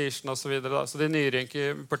av prestisjen og så videre. Da. Så de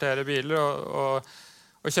nyrike importerer biler og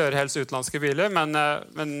kjører helst utenlandske biler, men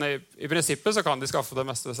i prinsippet så kan de skaffe det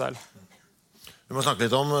meste selv. Vi må snakke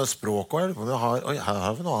litt om språk også. Her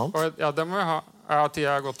har vi noe annet. Ja, det må vi ha. Ja,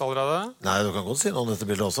 tida gått allerede. Nei, du kan godt si noe om dette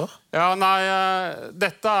bildet også. Ja, nei,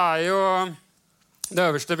 dette jo... Det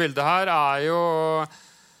øverste bildet her jo...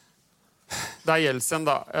 Det Jeltsin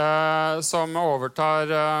da, som overtar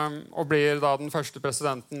og blir da den første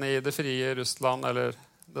presidenten i det frie Russland, eller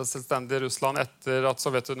det selvstendige Russland, etter at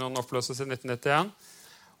Sovjetunionen oppløses i 1991.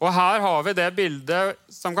 Og her har vi det bildet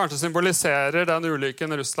som kanskje symboliserer den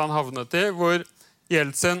ulykken Russland havnet i, hvor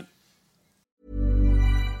Jeltsin...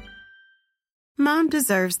 Mom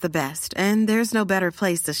deserves the best, and there's no better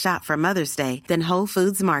place to shop for Mother's Day than Whole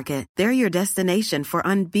Foods Market. They're your destination for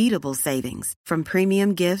unbeatable savings, from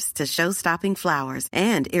premium gifts to show-stopping flowers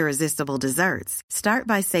and irresistible desserts. Start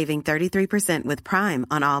by saving 33% with Prime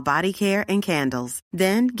on all body care and candles.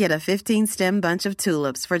 Then get a 15-stem bunch of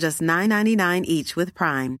tulips for just $9.99 each with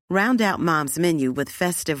Prime. Round out Mom's menu with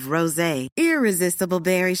festive rosé, irresistible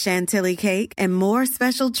berry chantilly cake, and more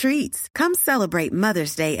special treats. Come celebrate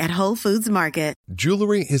Mother's Day at Whole Foods Market.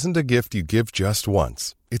 Jewelry isn't a gift you give just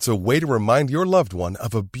once. It's a way to remind your loved one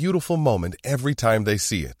of a beautiful moment every time they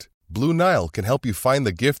see it. Blue Nile can help you find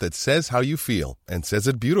the gift that says how you feel and says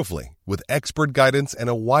it beautifully, with expert guidance and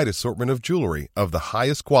a wide assortment of jewelry of the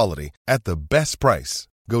highest quality at the best price.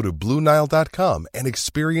 Go to BlueNile.com and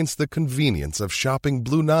experience the convenience of shopping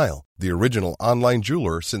Blue Nile, the original online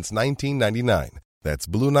jeweler since 1999. That's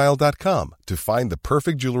BlueNile.com to find the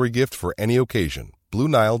perfect jewelry gift for any occasion.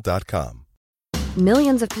 BlueNile.com.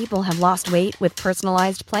 Millions of people have lost weight with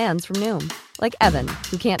personalized plans from Noom. Like Evan,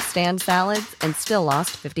 who can't stand salads and still lost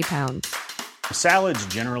 50 pounds. Salads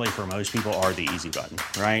generally for most people are the easy button,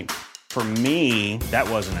 right? For me, that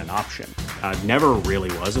wasn't an option. I never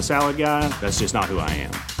really was a salad guy. That's just not who I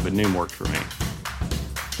am. But Noom worked for me.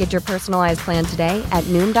 Get your personalized plan today at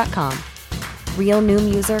Noom.com. Real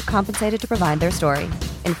Noom user compensated to provide their story.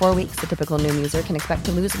 In 4 weeks, the typical Noom user can expect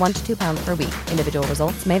to lose 1 to 2 pounds per week. Individual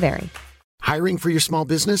results may vary. Hiring for your small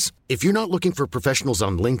business? If you're not looking for professionals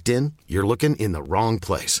on LinkedIn, you're looking in the wrong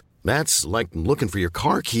place. That's like looking for your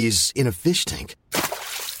car keys in a fish tank.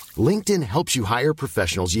 LinkedIn helps you hire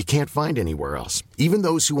professionals you can't find anywhere else, even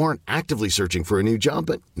those who aren't actively searching for a new job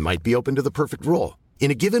but might be open to the perfect role. In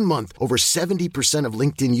a given month, over 70% of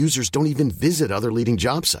LinkedIn users don't even visit other leading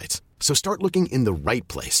job sites. So start looking in the right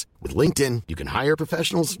place. With LinkedIn, you can hire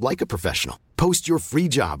professionals like a professional. Post your free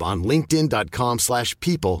job on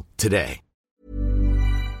linkedin.com/people today.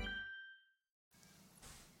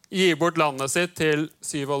 Gi bort landet sitt til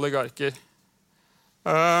 7 oligarker.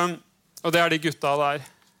 Og det de gutta der.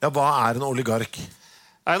 Ja, hva en oligark?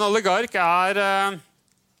 En oligark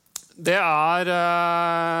det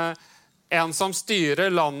en som styrer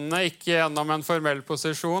landet ikke gjennom en formell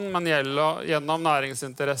posisjon, men gjennom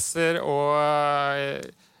næringsinteresser og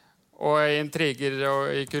intriger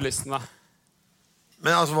og i kulissene.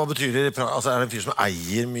 Men altså, hva betyr det? Altså, det en fyr som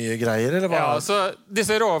eier mye greier, eller hva? Ja, så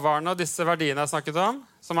disse råvarene og disse verdiene jeg snakket om,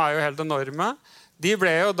 som jo helt enorme, de ble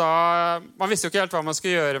jo da... Man visste jo ikke helt hva man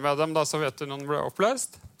skulle gjøre med dem da Sovjetunionen ble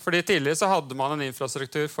oppløst. Fordi tidligere så hadde man en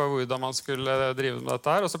infrastruktur for hvordan man skulle drive med dette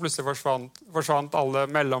her, og så plutselig forsvant alle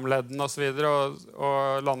mellomleddene og så videre,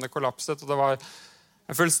 og landet kollapset, og det var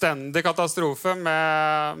en fullstendig katastrofe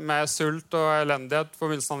med sult og elendighet på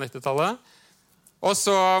begynnelsen av 90-tallet. Og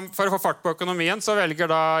så, for å få fart på økonomien, så velger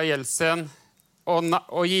da Jeltsin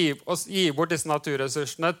å gi bort disse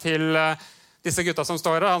naturressursene til disse gutta som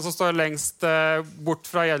står her. Han som står lengst bort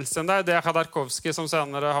fra Jeltsin der, det Khodorkovsky, som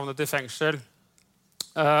senere havnet i fengsel.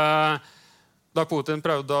 Da Putin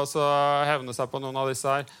prøvde å hevne seg på noen av disse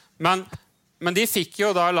her. Men de fikk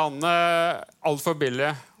jo da landet alt for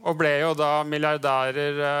billig, og ble jo da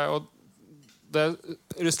milliardærer, og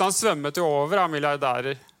Russland svømmet jo over av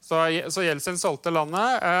milliardærer. Så Jeltsin solgte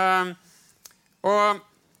landet, og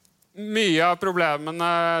mye av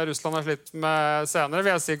problemene Russland har slitt med senere,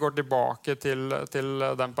 vil jeg si, går tilbake til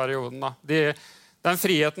den perioden. Da. Den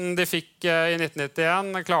friheten de fikk i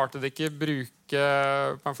 1991 klarte de ikke bruke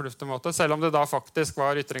på en fornuftig måte, selv om det da faktisk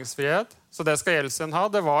var ytringsfrihet. Så det skal Jeltsin ha.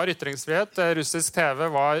 Det var ytringsfrihet. Russisk TV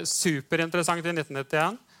var superinteressant i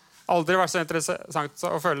 1991. Aldri vært så interessant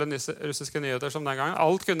å følge russiske nyheter som den gangen.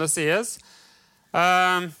 Alt kunne sies.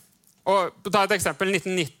 Og ta et eksempel,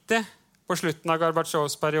 1990, på slutten av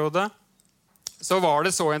Gorbatsjovs periode, så var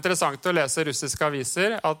det så interessant å lese russiske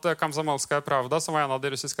aviser at Komsomolskaja Pravda, som var en av de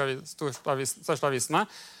russiske største avisene,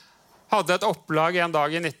 hadde et opplag en dag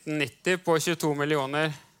i 1990 på 22 millioner,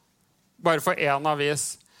 bare for en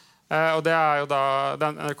avis. Og det er jo da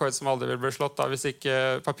den rekord som aldri vil bli slått, da, hvis ikke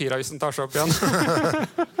papiravisen tar seg opp igjen.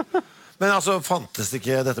 Men altså, fantes det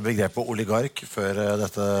ikke dette begrepet oligark før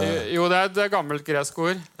dette? Jo, det er et gammelt gresk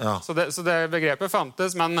ord. Ja. Så det begrepet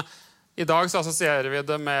fantes, men i dag så assosierer vi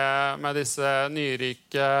det med disse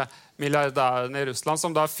nyrike milliardærene i Russland,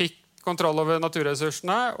 som da fikk kontroll over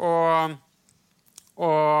naturressursene, og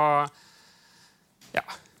ja.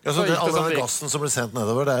 Så all denne gassen som ble sendt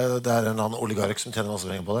nedover, det er en annen oligark som tjener masse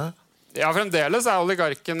penger på det? Ja, fremdeles er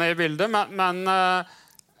oligarkene i bildet, men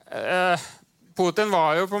Putin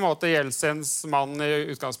var jo på en måte Jeltsins mann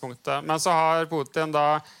i utgangspunktet. Men så har Putin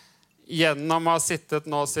da, gjennom å ha sittet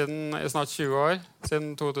nå i snart 20 år,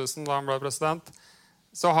 siden 2000 da han ble president,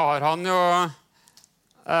 så har han jo,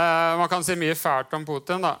 man kan si mye fælt om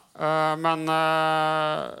Putin da, men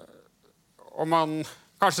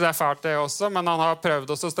kanskje det er fælt det også, men han har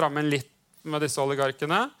prøvd også å stramme inn litt med disse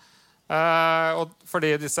oligarkene, og fordi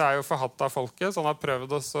disse er jo forhatt av folket, så han har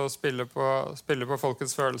prøvd også å spille på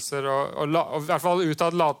folkets følelser, og i hvert fall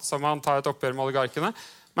utad late som han tar et oppgjør med oligarkene.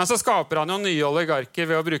 Men så skaper han jo nye oligarker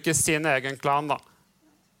ved å bruke sin egen klan, da.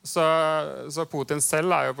 Så Putin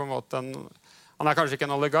selv er jo på en måte han er kanskje ikke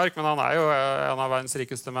en oligark, men han er jo en av verdens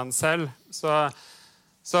rikeste menn selv.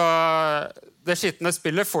 Så det skittende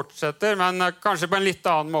spillet fortsetter, men kanskje på en litt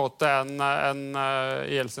annen måte enn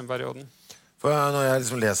i Jeltsin-perioden. For når jeg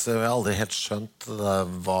liksom leser, jeg har aldri helt skjønt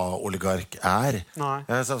hva oligark er. Nei.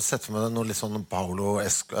 Jeg har sett for meg noe litt sånn Pablo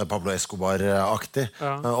Escobar-aktig,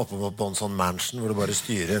 oppe på en sånn mansion hvor du bare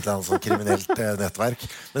styrer et eller annet sånn kriminelt nettverk.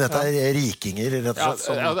 Men dette er rikinger, rett og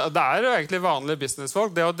slett. Ja, det er jo egentlig vanlige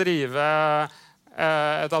businessfolk. Det å drive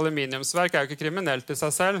et aluminiumsverk er jo ikke kriminelt i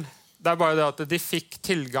seg selv. Det er bare det at de fikk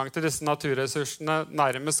tilgang til disse naturressursene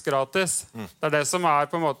nærmest gratis. Det er det som er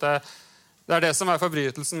på en måte... Det er det som er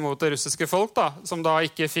forbrytelsen mot det russiske folk, da, som da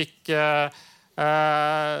ikke fikk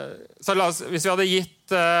hvis vi hadde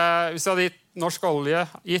gitt norsk olje,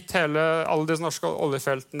 gitt alle disse norske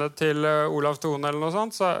oljefeltene til Olav Thon eller noe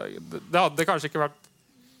sånt, så det hadde kanskje ikke vært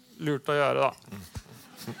lurt å gjøre, da.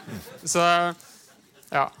 Så,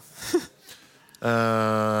 ja.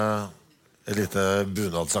 Et lite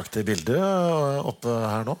bunadsaktig bilde oppe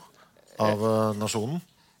her nå, av nasjonen.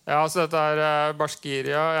 Ja, så dette er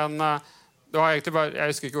Bashkiria, det var egentlig bare,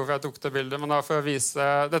 jeg husker ikke hvorfor jeg tok det bildet, men da får jeg vise...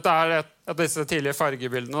 Dette er et av disse tidlige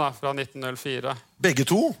fargebildene da, fra 1904. Begge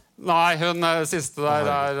to? Nei, hun siste der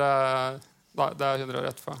det er 100 år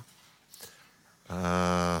etterpå.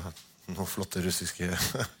 Noen flotte russiske...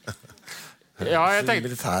 Ja, jeg tenkte...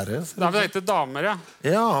 Militære. Da jeg tenkte damer, ja.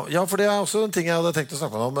 Ja, for det er også en ting jeg hadde tenkt å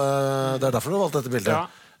snakke om. Det er derfor du har valgt dette bildet. Ja.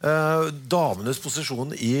 Damenes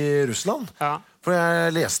posisjon i Russland. Ja. For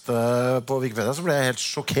jeg leste på Wikipedia, så ble jeg helt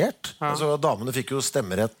sjokkert. Ja. Altså, damene fikk jo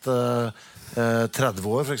stemmerett 30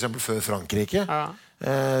 år, for eksempel før Frankrike. Ja.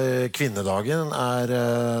 Kvinnedagen er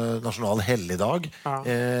nasjonal helligdag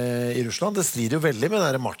i Russland. Det strider jo veldig med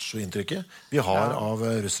det macho-inntrykket vi har av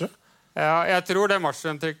russere. Ja, jeg tror det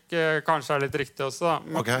macho-inntrykket kanskje er litt riktig også. Da.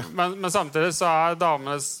 Okay. Men samtidig så er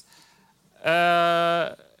damenes...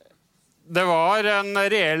 Det var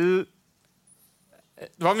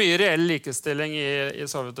mye reell likestilling i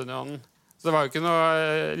Sovjetunionen. Så det var jo ikke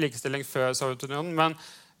noe likestilling før Sovjetunionen, men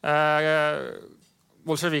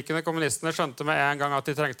bolsjevikene, kommunistene, skjønte med en gang at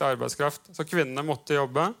de trengte arbeidskraft, så kvinnene måtte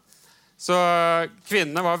jobbe. Så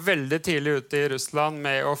kvinnene var veldig tidlig ute i Russland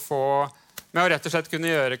med å rett og slett kunne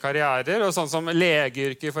gjøre karrierer, og sånn som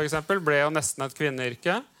legeyrket for eksempel ble jo nesten et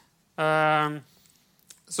kvinneyrke.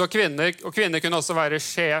 Så kvinner kunne også være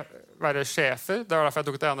sjefer, det var derfor jeg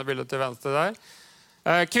tok det ene bildet til venstre der.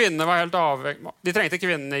 Kvinnene var helt avhengig. De trengte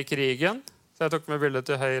kvinnene i krigen, så jeg tok med bildet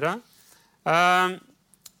til høyre.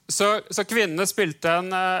 Så kvinnene spilte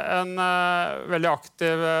en veldig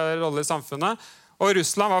aktiv rolle i samfunnet. Og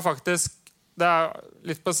Russland var faktisk, det er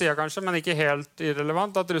litt på siden kanskje, men ikke helt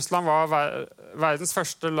irrelevant, at Russland var verdens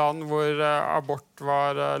første land hvor abort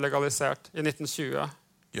var legalisert i 1920.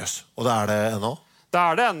 Yes. Og det er det ennå? Det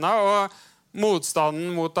er det ennå, og motstanden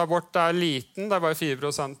mot abort er liten. Det er bare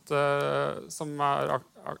 4% som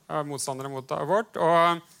er motstandere mot abort.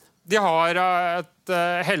 Og de har et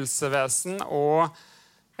helsevesen og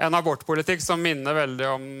en abortpolitikk som minner veldig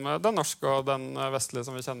om den norske og den vestlige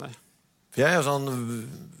som vi kjenner. For jeg er jo sånn,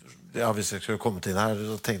 hvis jeg skulle kommet inn her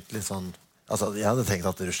og tenkt litt sånn, altså jeg hadde tenkt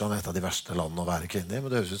at Russland er et av de verste landene å være kvinne i, men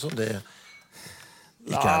det høres ut som det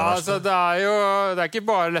ikke er det verste. Altså, det er ikke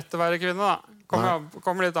bare lett å være kvinne da.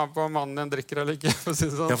 Kommer litt an på om mannen din drikker eller ikke, for å si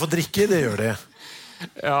det sånn. Ja, for drikke, det gjør det.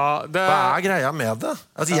 Ja, Hva er greia med det?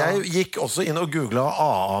 Altså, jeg gikk også inn og googlet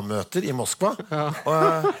AA-møter i Moskva,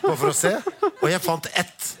 bare for å se, og jeg fant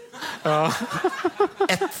ett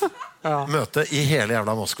møte i hele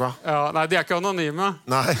jævla Moskva. Ja, nei, de er ikke anonyme.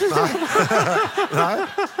 Nei. Nei.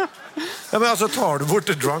 Ja, men altså, tar du bort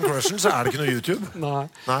Drunk Russian, så er det ikke noe YouTube. Nei.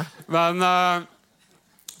 Men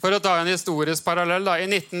for å ta en historisk parallell da, i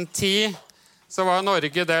 1910 så var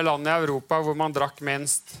Norge det landet i Europa hvor man drakk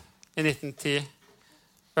minst i 1910.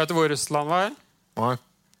 Vet du hvor Russland var? Nei.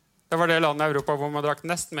 Det var det landet i Europa hvor man drakk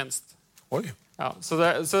nest minst. Oi. Ja, så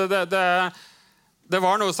det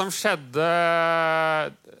var noe som skjedde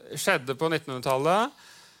på 1900-tallet.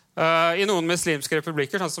 I noen muslimske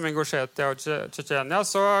republikker, sånn som Ingushetia og Tsjetsjenia,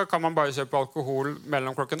 så kan man bare kjøpe alkohol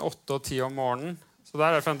mellom klokken 8 og 10 om morgenen. Så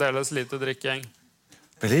der er fremdeles lite drikking.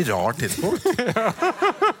 Veldig rart tidspunkt.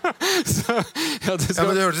 Ja,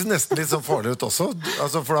 men det hørtes nesten litt sånn farlig ut også.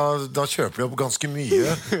 Altså, for da kjøper de opp ganske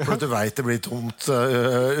mye, for at du vet det blir tomt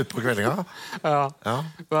ut på kveldinga. Ja.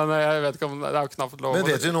 Men jeg vet ikke om det er jo knapt lov. Men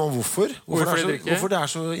vet du noe om hvorfor? Hvorfor det er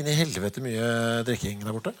så inn i helvete mye drikking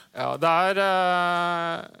der borte? Ja, det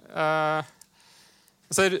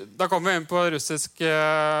så da kommer vi inn på russisk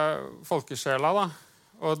folkesjela da.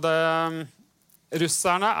 Og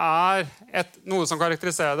russerne noe som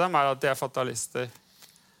karakteriserer dem at de er fatalister.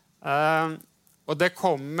 Og det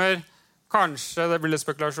kommer kanskje, det blir litt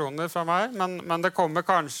spekulasjoner fra meg, men det kommer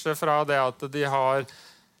kanskje fra det at de har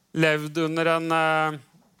levd under en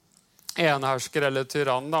enehersker eller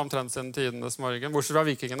tyrann da, omtrent siden tidenes morgen. Bortsett fra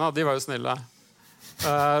vikingene, de var jo snille.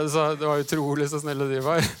 Så det var utrolig så snille de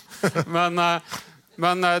var. Men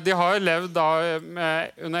de har levd da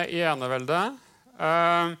i enevelde.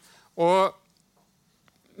 Og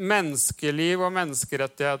menneskeliv og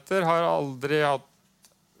menneskerettigheter har aldri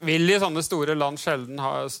vil i sånne store land sjelden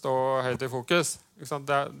stå høyt i fokus.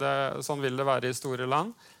 Sånn vil det være i store land.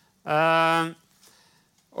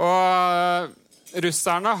 Og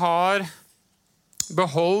russerne har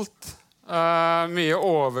beholdt mye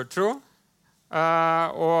overtro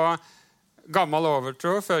og gammel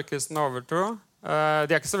overtro, førkristen overtro. De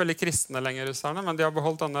er ikke så veldig kristne lenger, russerne, men de har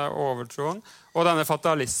beholdt denne overtroen og denne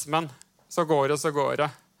fatalismen. Så går det.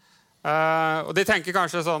 Og de tenker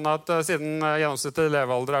kanskje sånn at siden gjennomsnittlig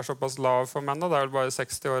levealder er såpass lav for menn, og det er vel bare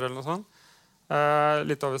 60 år eller noe sånt,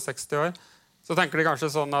 litt over 60 år, så tenker de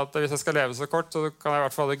kanskje sånn at hvis jeg skal leve så kort, så kan jeg i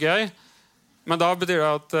hvert fall ha det gøy. Men da betyr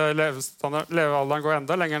det at levealderen går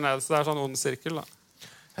enda lenger ned, så det er sånn ond sirkel da.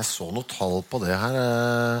 Jeg så noe tall på det her.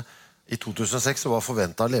 I 2006 var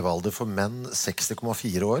forventet levealder for menn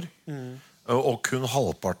 60,4 år. Og kun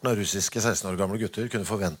halvparten av russiske 16 år gamle gutter kunne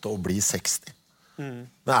forvente å bli 60. Men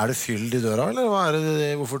er det fyll i døra, eller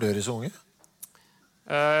hvorfor dør de så unge?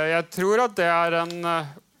 Jeg tror at det er en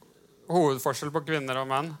hovedforskjell på kvinner og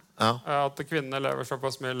menn. Ja. At kvinner lever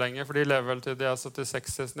såpass mye lenger, for de lever vel til de er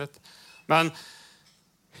 76 i snitt. Men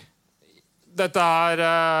dette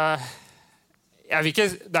det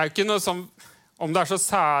er ikke noe som, om det er så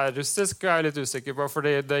særrussisk, er jeg litt usikker på,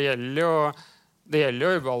 fordi det gjelder jo i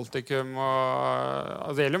Baltikum,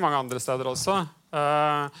 og det gjelder jo mange andre steder også.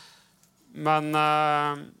 Men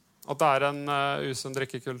at det er en usunn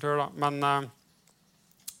drikkekultur da. Men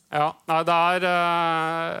det er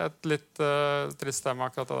et litt trist tema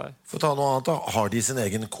akkurat det der. For å ta noe annet da, har de sin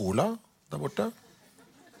egen cola der borte?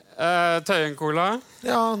 Tøyen-cola?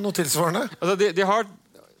 Ja, noe tilsvarende. Altså,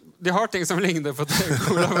 de har ting som ligner på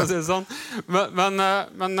Tøyen-cola, for å si det sånn. Men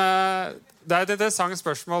det er et interessant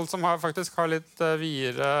spørsmål som faktisk har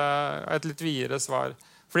et litt videre svar.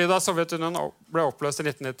 Fordi da Sovjetunionen ble oppløst i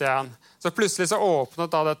 1991, så plutselig så åpnet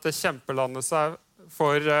da dette kjempelandet seg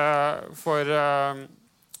for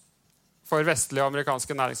vestlige og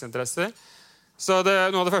amerikanske næringsinteresser. Så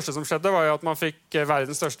noe av det første som skjedde var jo at man fikk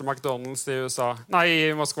verdens største McDonald's i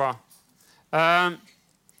Moskva.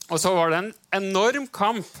 Og så var det en enorm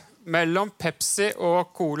kamp mellom Pepsi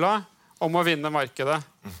og Cola om å vinne markedet.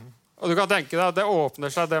 Og du kan tenke deg at det åpner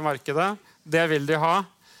seg det markedet. Det vil de ha.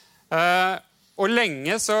 Og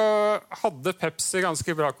lenge så hadde Pepsi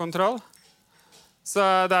ganske bra kontroll. Så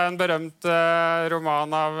det er en berømt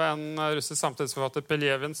roman av en russisk samtidsforfatter,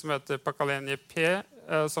 Peljevin, som heter Pokolenie P,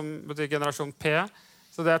 som betyr generasjon P.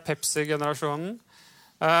 Så det er Pepsi-generasjonen.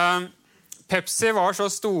 Pepsi var så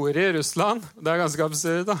store I Russland, det ganske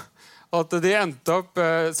absurd da, at de endte opp,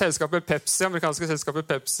 selskapet Pepsi, amerikanske selskapet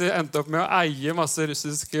Pepsi, endte opp med å eie masse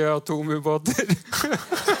russiske atomubåter.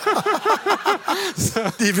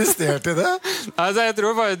 De investerte I det? Altså, jeg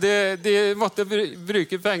tror bare de måtte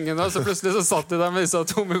bruke pengene, og så plutselig så satt de der med disse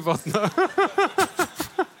atomubåtene.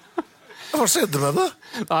 Hva skjedde med det?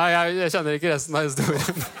 Nei, jeg kjenner ikke resten av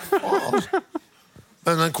historien.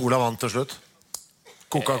 Men Cola vant til slutt?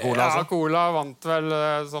 Coca-Cola altså? Ja, Cola vant vel,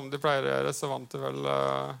 som de pleier å gjøre, så vant de vel...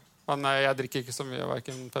 Men jeg drikker ikke så mye,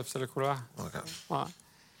 hverken Pepsi eller Cola. Okay. Nei.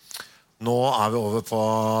 Nå vi over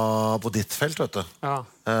på ditt felt, vet du. Ja.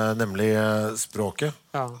 Nemlig språket.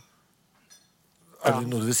 Ja. Det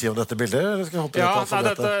noe du vil si om dette bildet? Eller skal jeg hoppe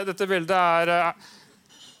dette bildet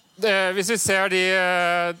hvis vi ser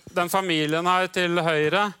den familien her til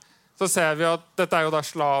høyre, så ser vi at dette jo da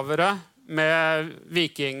slavere med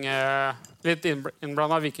litt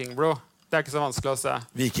innblandet vikingblod. Det ikke så vanskelig å se.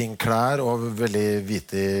 Vikingklær og veldig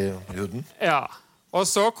hvite I huden. Ja. Og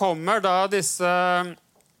så kommer da disse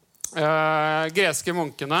greske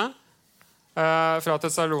munkene fra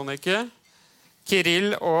Thessaloniki.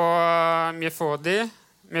 Kirill og Metode,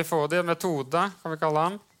 kan vi kalle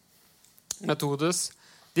ham. Metodus.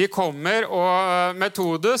 De kommer, og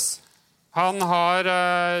Metodus, han har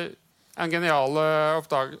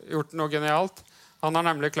gjort noe genialt. Han har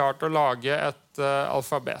nemlig klart å lage et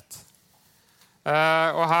alfabet.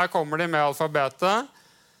 Og her kommer de med alfabetet.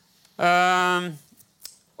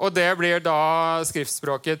 Og det blir da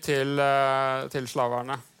skriftspråket til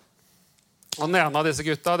slaverne. Og den ene av disse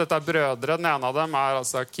gutta, dette brødre, den ene av dem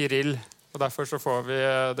altså Kirill. Og derfor så får vi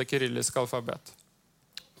det kyrilliske alfabet.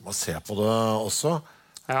 Du må se på det også.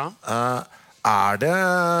 Ja. Det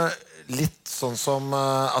litt sånn som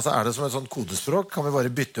altså det som et sånt kodespråk? Kan vi bare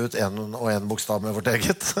bytte ut en og en bokstav med vårt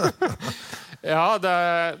eget? Ja, det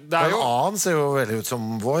jo... En annen ser jo veldig ut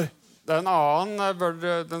som vår. Den annen,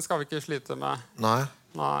 den skal vi ikke slite med. Nei.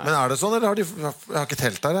 Men det sånn, eller jeg har ikke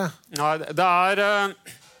telt der, jeg? Nei, det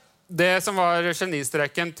det som var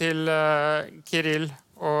genistreken til Kirill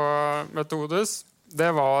og Metodus,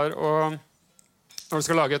 det var når du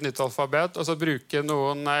skal lage et nytt alfabet, og så bruke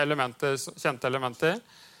noen kjente elementer.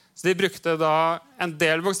 Så de brukte da en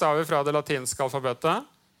del bokstaver fra det latinske alfabetet,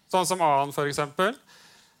 sånn som A-en for eksempel.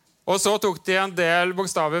 Og så tok de en del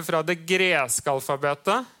bokstaver fra det greske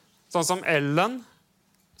alfabetet, sånn som L-en,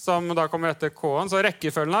 som da kommer etter K-en. Så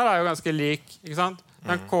rekkefølgen her jo ganske lik, ikke sant?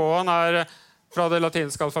 Men K-en fra det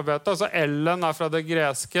latinske alfabetet, og så L-en fra det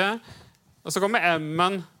greske. Og så kommer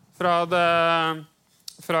M-en fra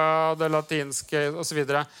det latinske, og så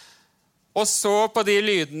videre. Og så på de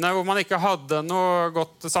lydene hvor man ikke hadde noe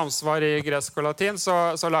godt samsvar I gresk og latin,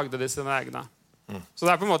 så lagde de sine egne. Så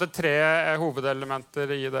det på en måte 3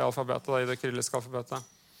 hovedelementer I det alfabetet, I det kyrilliske alfabetet.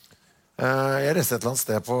 Jeg leste et eller annet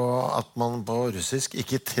sted på at man på russisk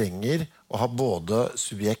ikke trenger å ha både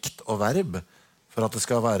subjekt og verb for at det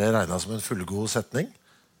skal være regnet som en fullgod setning.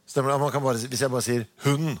 Stemmer det? Man kan bare, hvis jeg bare sier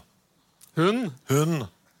hund. Hund,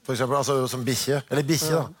 for eksempel, altså som bikkje. Eller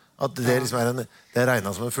bikkje da. At det liksom det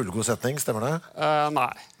regnet som en fullgod setning, stemmer det?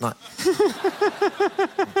 Nei.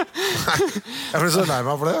 Jeg blir så lei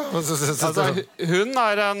meg for det. Altså, hun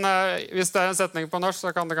hvis det en setning på norsk,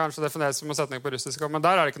 så kan det kanskje defineres som en setning på russisk, men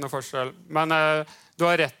der det ikke noe forskjell. Men du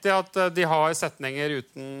har rett I at de har setninger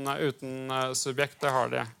uten subjekt, det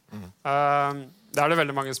har de. Det det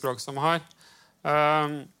veldig mange språk som har.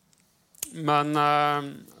 Men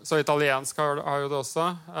så italiensk har jo det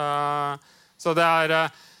også. Så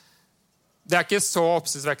det ikke så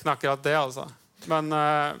oppsiktsvekkende akkurat det, altså.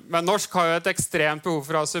 Men norsk har jo et ekstremt behov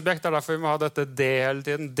for å ha subjekt. Det derfor vi må ha dette det hele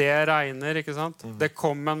tiden. Det regner, ikke sant? Det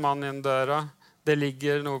kom en mann inn døra. Det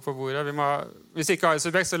ligger noe på bordet. Hvis vi ikke har et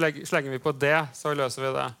subjekt, så slenger vi på det, så løser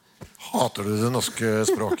vi det. Hater du det norske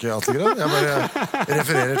språket, Atle? Jeg bare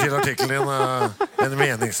refererer til artikkelen din En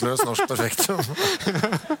meningsløs norsk perfektum.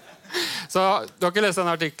 Så du har ikke lest den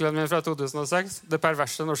artikkelen min fra 2006? Det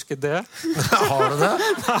perverse norske det? Har du det?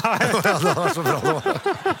 Nei. Ja, det var så bra det var.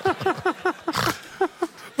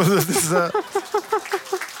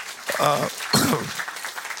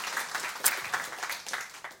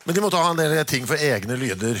 Men de må ha en del ting for egne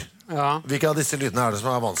lyder. Ja. Hvilke av disse lydene det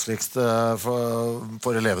som vanskeligst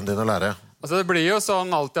for eleven din å lære? Altså, det blir jo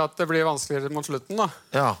sånn alltid at det blir vanskeligere mot slutten, da.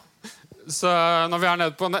 Ja. Så når vi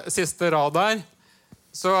nede på siste rad der,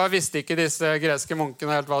 så visste ikke disse greske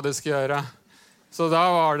munkene helt hva de skulle gjøre. Så da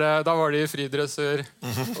var de I fri dressur.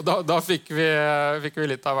 Og da fikk vi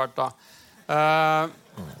litt av hvert da.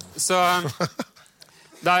 Så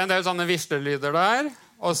det en del sånne vislelyder der.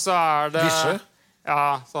 Og så det... Visle?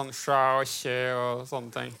 Ja, sånn sja og kjø og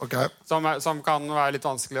sånne ting. Okay. Som kan være litt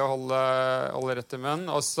vanskelig å holde rett i munnen.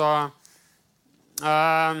 Og så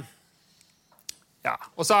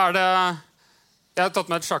og så det jeg har tatt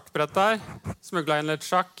med et sjakkbrett der. Smuglet inn litt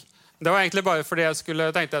sjakk. Det var egentlig bare fordi jeg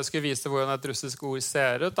tenkte jeg skulle vise hvordan et russisk ord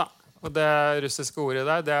ser ut. Da. Og det russiske ordet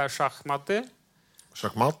der, det sjakhmati.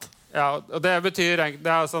 Sjakkmat? Ja, og det betyr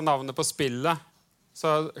det altså navnet på spillet.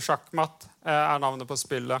 Så sjakkmat navnet på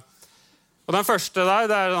spillet. Og den første der,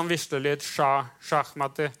 det en vislelyd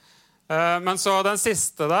sjakhmati. Men så den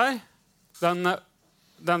siste der,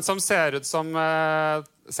 den som ser ut som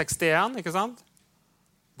 61, ikke sant?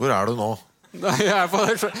 Hvor du nå? Jeg på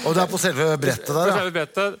det. Og det på selve brettet der, ja? Selve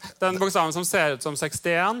brettet. Den bokstaven som ser ut som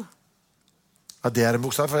 61. Ja, det en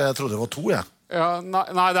bokstav, for jeg trodde det var 2, jeg. Ja,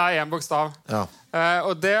 nei, det en bokstav. Ja.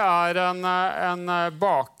 Og det en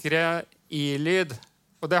bakre i-lyd.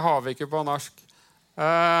 Og det har vi ikke på norsk.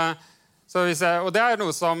 Og det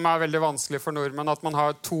noe som veldig vanskelig for nordmenn, at man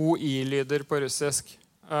har 2 i-lyder på russisk.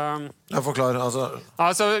 Jeg forklarer,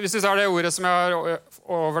 altså, hvis vi tar det ordet som jeg har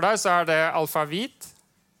over der, så det alfavit.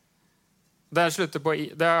 Det slutter på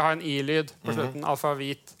det har en i-lyd på slutten,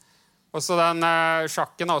 alfavit. Og så den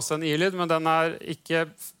sjakken har også en i-lyd, men den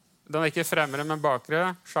ikke fremre, men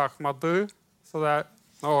bakre. Sjakhmatu. Så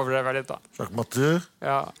nå overdrever jeg litt, da. Sjakhmatu.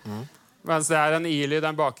 Ja. Mens det en i-lyd,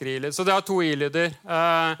 en bakre i-lyd. Så det har 2 i-lyder.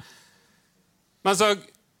 Men så,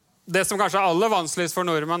 det som kanskje aller vanskeligst for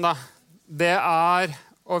nordmenn, da, det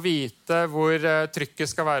å vite hvor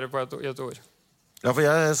trykket skal være på et ord. Ja, for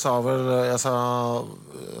jeg sa et eller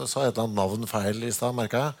annet navn feil I sted,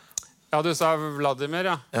 merket jeg. Ja, du sa Vladimir,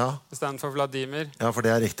 ja. Ja. I stedet for Vladimir. Ja, for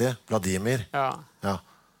det riktig. Vladimir. Ja. Ja.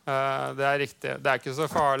 Det riktig. Det ikke så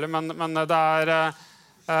farlig, men det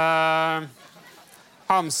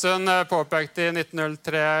Hamsun påpekte I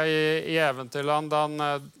 1903 I Eventyrland, da han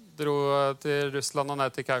dro til Russland og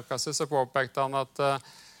ned til Kaukasus, så påpekte han at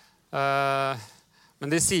men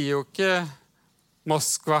de sier jo ikke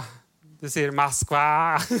Moskva. De sier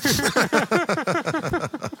Moskva.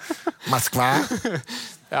 Moskva.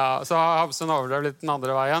 Ja, så Hamsun overdrev litt den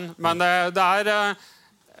andre veien. Men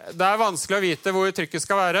det vanskelig å vite hvor trykket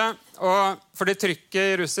skal være. Fordi trykket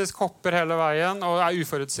I russisk hopper hele veien og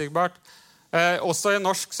uforutsigbart. Også I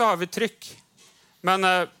norsk så har vi trykk. Men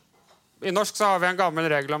I norsk så har vi en gammel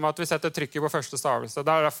regel om at vi setter trykket på første stavelse.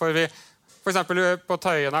 Det derfor vi, for eksempel på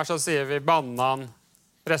Tøyen her, så sier vi banan,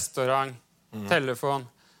 restaurant, telefon.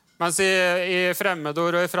 Mens I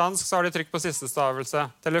fremmedord og I fransk så har de trykk på siste stavelse.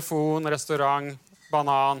 Telefon, restaurant,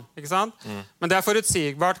 banan, ikke sant? Men det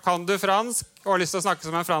forutsigbart. Kan du fransk og har lyst til å snakke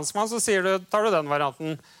som en franskmann, så tar du den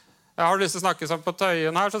varianten. Har du lyst til å snakke som på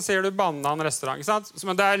Tøyen her, så sier du banan, restaurant, ikke sant?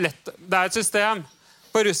 Men det lett, det et system.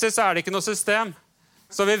 På russisk så det ikke noe system.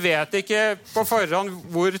 Så vi vet ikke på forhånd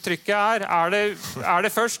hvor trykket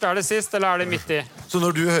det først, det sist, eller det midt I? Så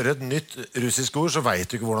når du hører et nytt russisk ord, så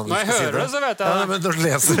vet du ikke hvordan du skal si det? Når jeg hører det, så vet jeg det. Ja, men når du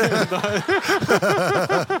leser det?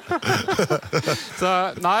 Så,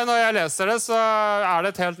 nei, når jeg leser det, så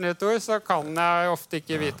det et helt nytt ord, så kan jeg ofte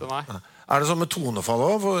ikke vite, nei. Det sånn med tonefall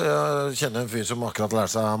også? For jeg kjenner en fyr som akkurat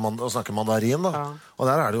lærer seg å snakke mandarin, da. Ja. Og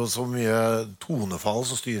der det jo så mye tonefall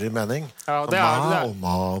som styrer mening. Ja, det altså,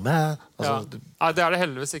 Nei, det det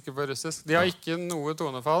heldigvis ikke på russisk. De har ikke noe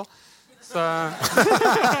tonefall. Så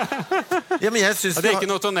ja, men jeg synes det ikke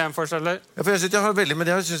noe tonemforskjeller. Ja, for jeg synes de har veldig, men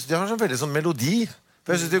jeg synes de har sånn veldig sånn melodi.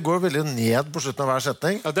 For jeg synes de går veldig ned på slutten av hver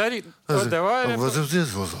setning. Ja, det var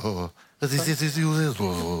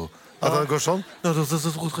At det går sånn. Ja,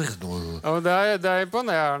 det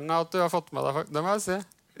imponerende at du har fått med deg. Det må jeg si.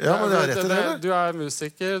 Ja, men det rett I det. Du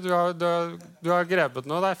musiker. Du har grepet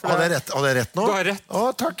noe der. Hadde jeg rett nå? Du har rett.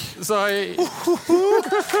 Å, takk. Så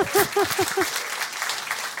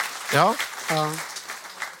ja.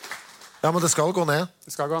 Ja, men det skal gå ned.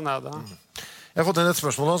 Det skal gå ned, ja. Jeg har fått inn et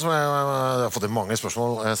spørsmål nå, som jeg har fått inn mange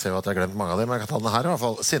spørsmål. Jeg ser jo at jeg har glemt mange av dem, men jeg kan ta den her I hvert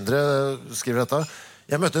fall. Sindre skriver dette.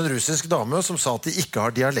 Jeg møtte en russisk dame som sa at de ikke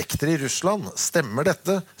har dialekter I Russland. Stemmer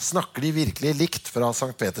dette? Snakker de virkelig likt fra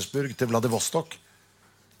St. Petersburg til Vladivostok?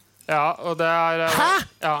 Ja, og det Hæ?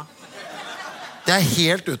 Ja. Det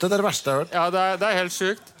helt ute, det verste jeg har hørt. Ja, det helt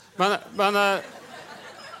sykt. Men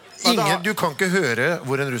du kan ikke høre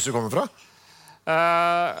hvor en russer kommer fra?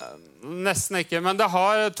 Nesten ikke, men det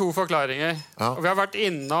har 2 forklaringer. Ja. Og vi har vært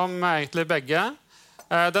innom egentlig begge.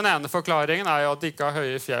 Den ene forklaringen jo at de ikke har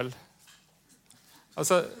høye fjell.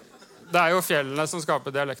 Altså, det jo fjellene som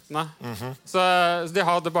skaper dialektene. Så de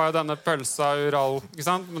hadde bare denne pølsa Ural, ikke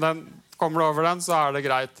sant? Men kommer du over den, så det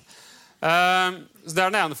greit. Så det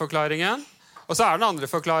den ene forklaringen. Og så den andre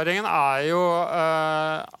forklaringen jo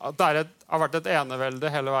at det har vært et enevelde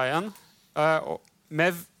hele veien.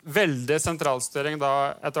 Med veldig sentralstyring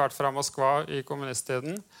da, etter hvert fra Moskva i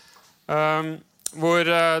kommunisttiden. Hvor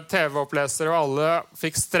TV-opplesere og alle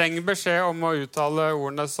fikk streng beskjed om å uttale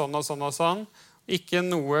ordene sånn og sånn og sånn. Ikke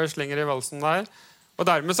noe slinger i valsen der. Og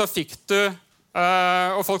dermed så fikk du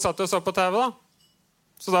og folk satt jo og så på TV da.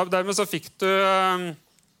 Så dermed så fikk du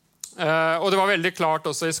og det var veldig klart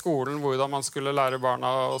også i skolen hvordan man skulle lære barna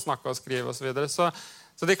å snakke og skrive og så videre. Så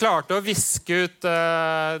de klarte å viske ut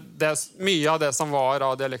mye av det som var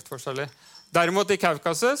av dialektforskjellig. Derimot i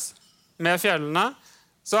Kaukasus, med fjellene,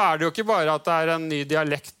 så det jo ikke bare at det en ny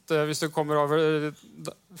dialekt hvis du kommer over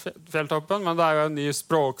fjelltoppen, men det jo en ny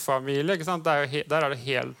språkfamilie, ikke sant? Der det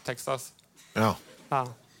helt Texas. Ja.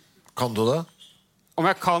 Kan du det? Om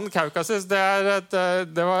jeg kan Kaukasus, det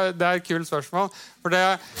et kult spørsmål. For det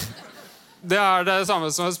det samme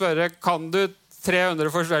som å spørre, kan du 300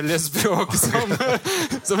 forskjellige språk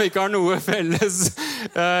som ikke har noe felles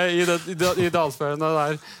i dalsførene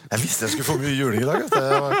der? Jeg visste jeg skulle få mye juling i dag.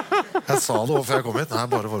 Jeg sa det også før jeg kom hit. Nei,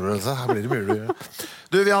 bare forberedelse. Her blir det mye juling.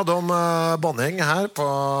 Du, vi hadde om banning her på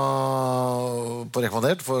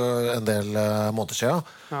Rekommandert for en del måneder siden.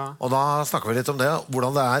 Ja. Og da snakket vi litt om det.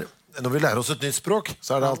 Hvordan det når vi lærer oss et nytt språk,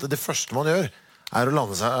 så det alltid det første man gjør å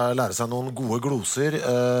lære seg noen gode gloser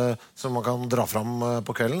som man kan dra fram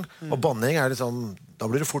på kvelden. Og banning liksom, da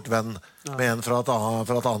blir du fort venn med en fra et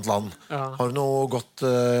annet land. Ja. Har du noe godt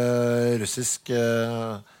russisk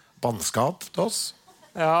bannskap til oss?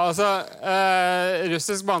 Ja, altså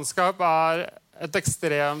russisk bannskap et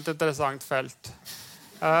ekstremt interessant felt.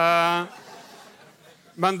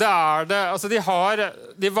 Men det altså de har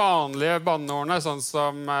de vanlige banneordene, sånn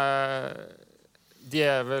som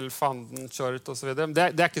djevel, fanden, kjørt og så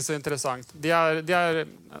videre. Det ikke så interessant. De en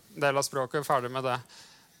del av språket ferdig med det.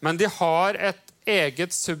 Men de har et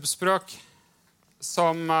eget subspråk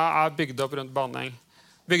som bygd opp rundt banning.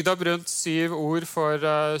 Bygd opp rundt 7 ord for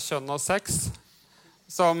kjønn og sex,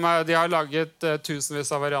 som de har laget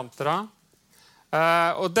tusenvis av varianter av.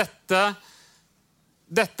 Og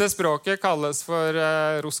dette språket kalles for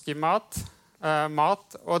ruski mat,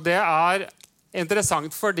 og det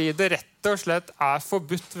interessant fordi det rett og slett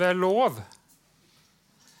forbudt ved lov.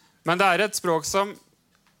 Men det et språk som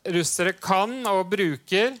russere kan og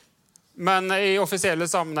bruker, men i offisielle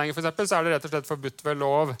sammenhenger for eksempel, så det rett og slett forbudt ved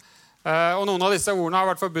lov. Og noen av disse ordene har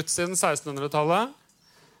vært forbudt siden 1600-tallet.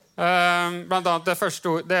 Blant annet det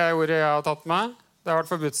første det ordet jeg har tatt med. Det har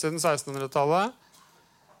vært forbudt siden 1600-tallet.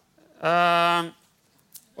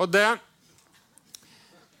 Og det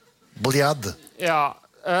Bljad. Ja.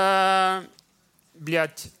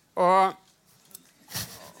 Bljad. Og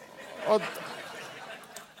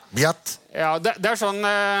Bjat. Ja, det sånn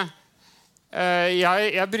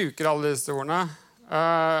jeg bruker alle disse ordene.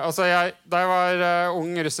 Altså da jeg var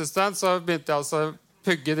ung russistudent, så begynte jeg å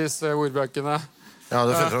pugge disse ordbøkene. Ja,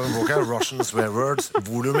 det finner en bok her, Russian Swear Words,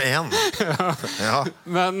 volum 1. Ja.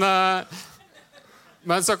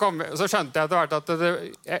 Men så skjønte jeg etter hvert at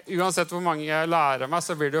uansett hvor mange jeg lærer meg,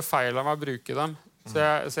 så blir det jo feil av meg å bruke dem. Så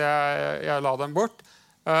jeg la dem bort.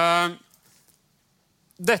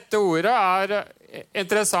 Dette ordet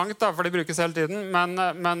interessant, da, for det brukes hele tiden,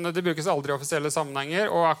 men det brukes aldri i offisielle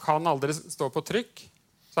sammenhenger, og jeg kan aldri stå på trykk.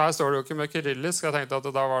 Så her står det jo ikke med kyrillisk. Jeg tenkte at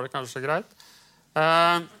da var det kanskje greit.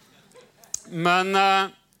 Men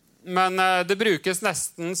det brukes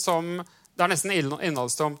nesten som det nesten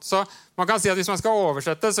innholdstomt. Så man kan si at hvis man skal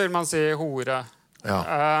oversette, så vil man si hore.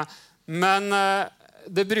 Ja. Men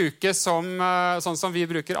det brukes sånn som vi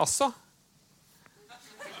bruker altså.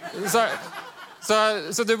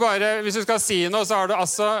 Så du bare, hvis du skal si noe, så har du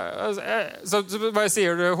altså, så bare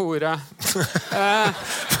sier du hore.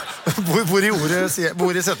 Hvor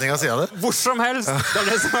i setningen sier jeg det? Hvor som helst. Det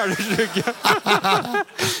det som det sjuke.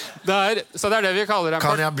 Så det det vi kaller en...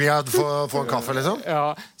 Kan jeg bli få en kaffe, liksom?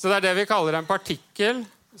 Ja, så det det vi kaller en partikkel.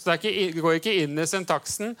 Så det går ikke inn i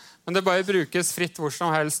syntaksen, men det bare brukes fritt hvor som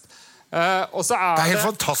helst. Og så det helt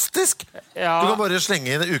fantastisk! Ja. Du kan bare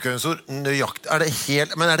slenge inn ukøyensord nøyakt.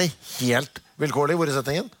 Men det helt vilkårlig hvor i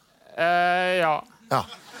setningen? Ja.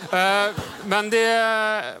 Men du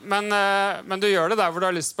gjør det der hvor du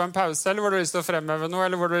har lyst på en pause, eller hvor du har lyst til å fremheve noe,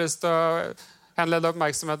 eller hvor du har lyst til å henlede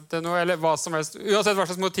oppmerksomhet til noe, eller hva som helst. Uansett hva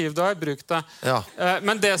slags motiv du har, bruk det. Ja.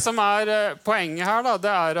 Men det som poenget her, da,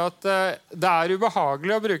 det at det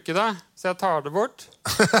ubehagelig å bruke det, så jeg tar det bort.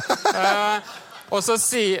 Og så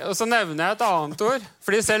nevner jeg et annet ord,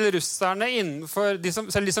 fordi selv russerne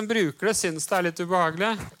selv de som bruker det, synes det litt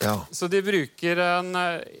ubehagelig. Ja. Så de bruker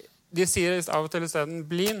de sier av og til i stedet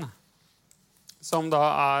blin, som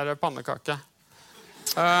da pannekake.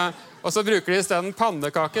 Og så bruker de i stedet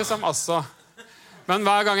pannekake som altså. Men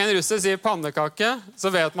hver gang en russer sier pannekake, så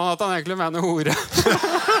vet man at han egentlig mener hore.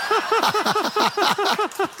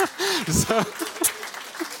 Så...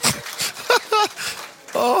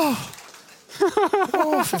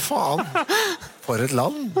 for faen. For et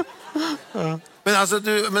land. Men, altså,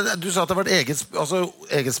 du sa at det var et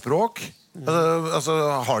eget språk. Altså,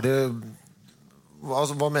 har de...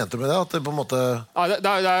 Altså, hva mente du med det? At det på en måte...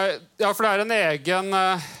 Ja, for det er en egen...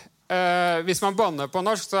 hvis man banner på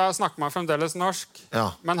norsk, så snakker man fremdeles norsk.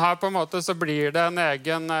 Ja. Men her på en måte så blir det en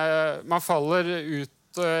egen... man faller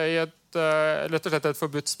ut i rett og slett et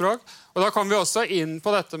forbudt språk. Og da kommer vi også inn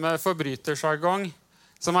på dette med forbrytersjargong,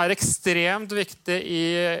 som er ekstremt viktig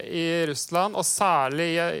i Russland, og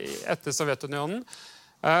særlig etter Sovjetunionen.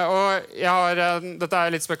 Og jeg har... dette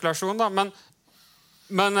er litt spekulasjon, da,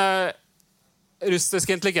 men russisk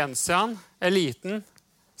intelligensian, eliten,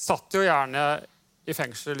 satt jo gjerne i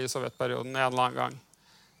fengsel i sovjetperioden en eller annen gang.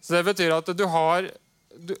 Så det betyr at du har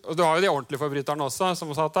jo de ordentlige forbryterne også,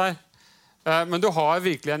 som satt der. Men du har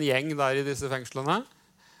virkelig en gjeng der i disse fengslene.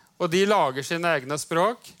 Og de lager sine egne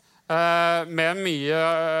språk, med mye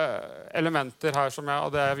elementer her som av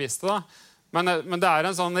det jeg viste. Da. Men det er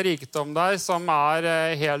en sånn rikdom der som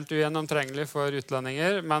er helt ugjennomtrengelig for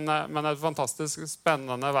utlendinger, men et fantastisk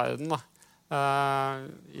spennende verden da,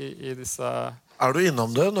 i disse... Er du innom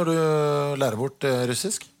det når du lærer bort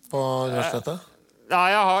russisk på universitetet? Ja,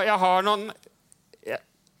 jeg har noen...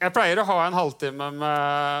 Jeg pleier å ha en halvtime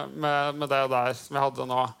med det der som jeg hadde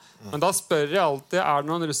nå. Men da spør jeg alltid, er det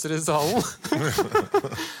noen russere i salen?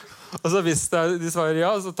 Og så hvis de svarer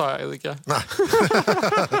ja, så tar jeg det ikke.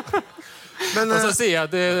 Og så sier jeg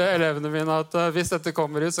til elevene mine at hvis dette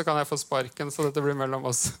kommer ut, så kan jeg få sparken, så dette blir mellom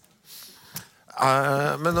oss.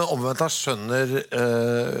 Men omvendt da, skjønner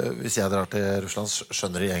hvis jeg drar til Russland,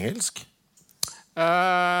 skjønner de engelsk?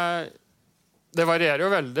 Det varierer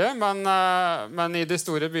jo veldig, men i de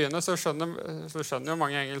store byene så skjønner jo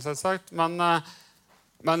mange engelsk, selvsagt. Men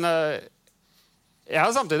jeg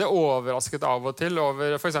er samtidig overrasket av og til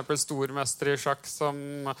over for eksempel stormestere i sjakk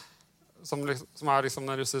som er liksom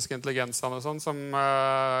den russiske intelligensen og sånn, som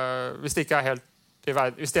hvis de ikke er helt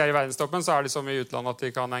hvis de er i verdenstoppen, så er de så mye i utlandet at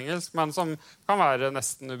de kan engelsk, men som kan være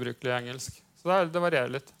nesten ubrukelig engelsk. Så det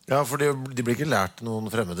varierer litt. Ja, for de blir ikke lært noen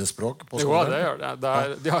fremmede språk på skolen? Jo, det gjør det.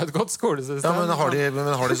 De har et godt skolesystem. Ja, men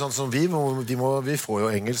har de sånn som vi? Vi får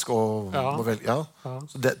jo engelsk og må velge. Ja.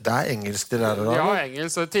 Så det er engelsk de lærer av? Ja,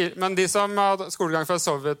 engelsk. Men de som har skolegang fra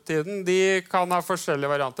sovjettiden, de kan ha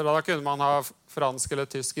forskjellige varianter. Da kunne man ha fransk eller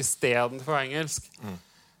tysk i stedet for engelsk.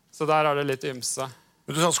 Så der er det litt ymse.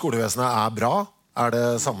 Men du sa skolevesenet er bra. Er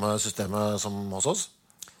det samme systemet som hos oss?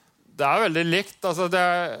 Det er veldig likt. Altså det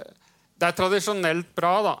er tradisjonelt bra,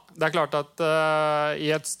 da. Det er klart at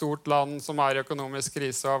i et stort land som er i økonomisk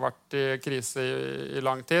krise og har vært i krise i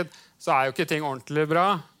lang tid, så er jo ikke ting ordentlig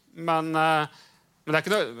bra. Men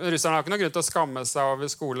russerne har ikke noe grunn til å skamme seg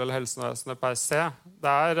over skole- eller helsevesenet per se.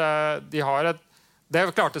 Det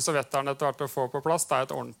klarte sovjeterne etter hvert å få på plass. Det er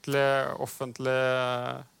et ordentlig offentlig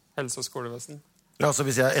helse- og skolevesen. Ja, så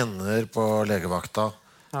hvis jeg ender på legevakta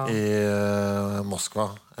i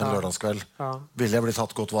Moskva en lørdagskveld, vil jeg bli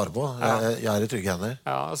tatt godt vare på? Jeg er i trygge hender.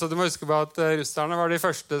 Ja, altså du må huske på at russerne var de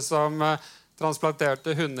første som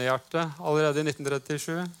transplanterte hundehjerte allerede i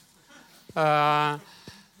 1937.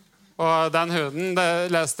 Og den hunden, det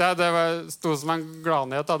leste jeg, det stod som en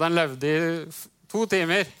gladnyhet. Den levde i 2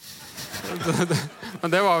 timer.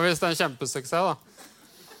 Men det var visst en kjempesuksess, da.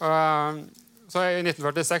 Så i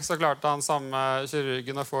 1946 så klarte han samme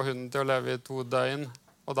kirurgen å få hunden til å leve i 2 døgn.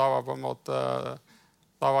 Og da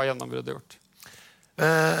var gjennombruddet gjort.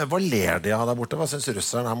 Hva ler de av der borte? Hva synes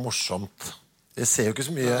russeren er morsomt? Jeg ser ikke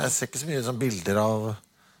så mye sånn bilder av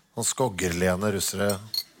sånn skoggerlene russere.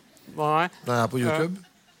 Nei. Når jeg er på YouTube.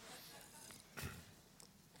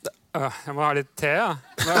 Jeg må ha litt te, ja.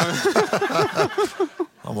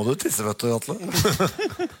 Da må du tisse, vet du, Atle.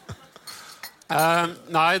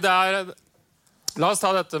 Nei, det er... La oss ta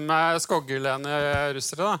dette med skoggerlene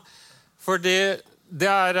russere, da. Fordi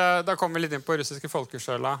da kommer vi litt inn på russiske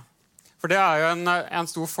folkesjela. For det er jo en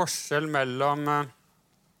stor forskjell mellom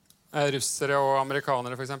russere og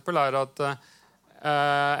amerikanere, for eksempel, er at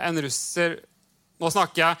en russer... Nå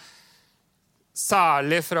snakker jeg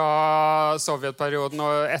særlig fra sovjetperioden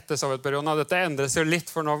og etter sovjetperioden. Og dette endres jo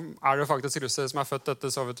litt, for nå er det jo faktisk russere som er født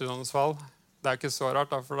etter Sovjetunionens fall. Det er ikke så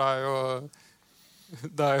rart, da, for det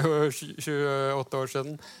er jo 28 år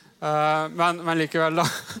siden. Men likevel, da.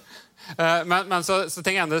 Så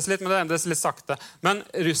ting endres litt, men det endres litt sakte. Men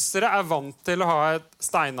russere er vant til å ha et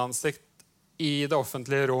steinansikt i det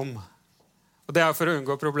offentlige rom. Og det er for å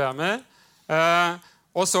unngå problemer.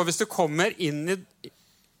 Og så hvis du kommer inn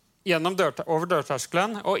over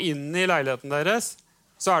dørterskelen og inn i leiligheten deres,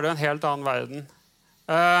 så det jo en helt annen verden.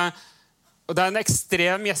 Og det en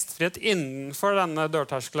ekstrem gjestfrihet innenfor denne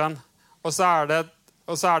dørterskelen. Og så det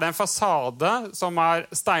en fasade som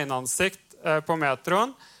steinansikt på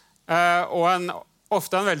metroen, og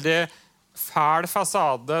ofte en veldig fæl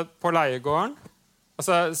fasade på leiegården.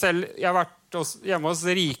 Altså, jeg har vært hjemme hos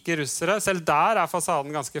rike russere, selv der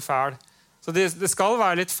fasaden ganske fæl. Så det skal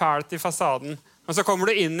være litt fælt i fasaden. Men så kommer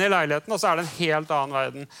du inn i leiligheten, og så det en helt annen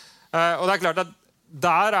verden. Og det klart at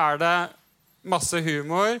der det masse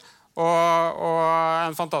humor, og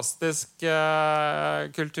en fantastisk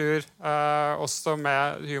kultur, også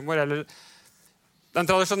med humor. Eller, den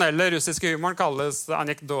tradisjonelle russiske humoren kalles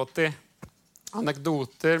anekdoter,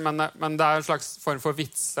 men det en slags form for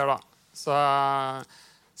vitser, da.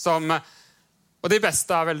 Og de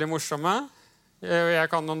beste veldig morsomme. Jeg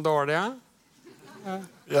kan noen dårlige.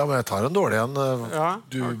 Ja, men jeg tar en dårlig en.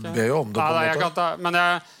 Du ber jo om det på en måte. Men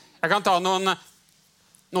jeg kan ta noen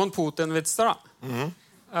Putin-vitser, da.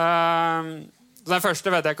 Den første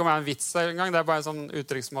vet jeg ikke om en vits en gang. Det bare en sånn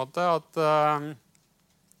uttrykksmåte at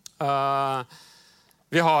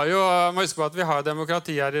vi har jo, må huske på at vi har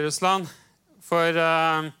demokrati her i Russland. For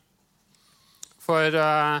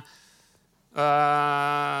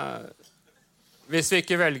hvis vi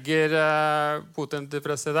ikke velger Putin til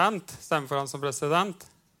president, stemmer for han som president,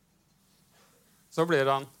 så blir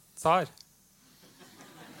han tsar.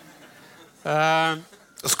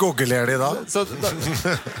 Skoggeler de da?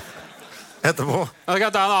 Etterpå. Da kan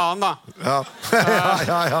jeg ta en annen, da.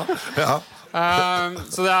 Ja.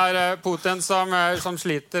 Så det Putin som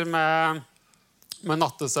sliter med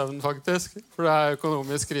nattesøvn, faktisk. For det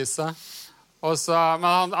økonomisk krise.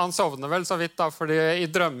 Men han sovner vel så vidt, da, fordi i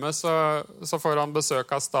drømme så får han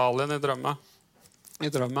besøk av Stalin i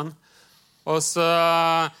drømmen. Og så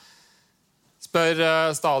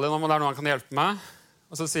spør Stalin om det noe han kan hjelpe med.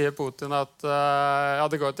 Og så sier Putin at ja,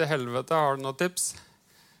 det går til helvete, har du noen tips?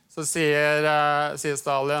 Så sier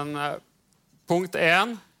Stalin punkt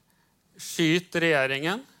 1, skyt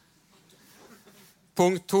regjeringen.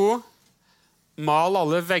 Punkt 2, mal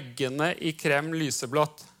alle veggene i Kreml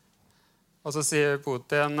lyseblått. Og så sier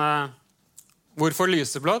Putin, hvorfor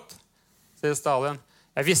lyseblått? Sier Stalin,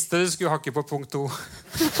 jeg visste du skulle hakke på punkt 2.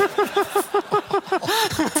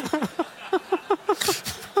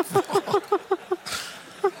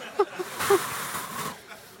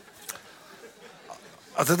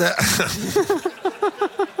 Altså det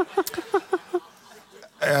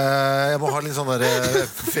jeg må ha litt sånne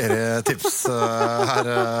ferietips her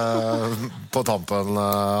på tampen,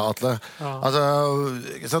 Atle. Altså,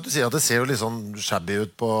 du sier at det ser jo litt sånn shabby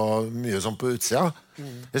ut på mye sånn på utsida.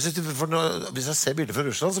 Jeg synes hvis jeg ser bilder fra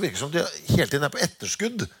Russland, så virker det som de hele tiden på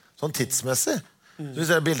etterskudd, sånn tidsmessig. Så hvis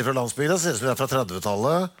jeg ser bilder fra landsbygda, så ser det som de fra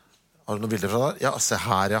 30-tallet. Har du noen bilder fra der? Ja, se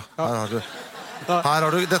her, ja. Her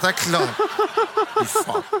har du, dette klart.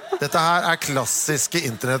 Dette her klassiske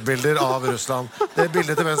internettbilder av Russland. Det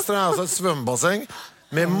bildet til venstre altså et svømmebasseng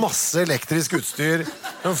med masse elektrisk utstyr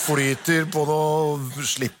som flyter på noe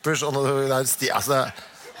slippers og noe, det er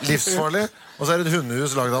livsfarlig. Og så det et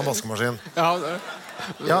hundehus laget av en vaskemaskin.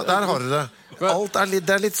 Ja, der har du det. Alt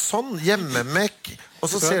det litt sånn hjemmemekk. Og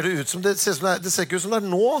så ser det ut som det ser ikke ut som det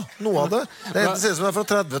nå, noe av det. Det ser ut som det fra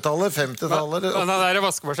 30-tallet, 50-tallet. Den der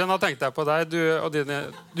vaskemaskinen, da tenkte jeg på deg.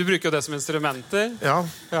 Du bruker jo det som instrumenter. Ja.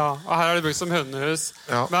 Og her det brukt som hundehus.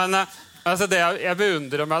 Ja. Men altså, det jeg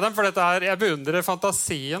beundrer med dem, for jeg beundrer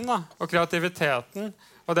fantasien da, og kreativiteten.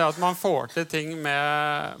 Og det at man får til ting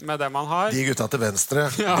med det man har. De gutta til venstre,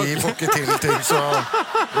 de får ikke til ting så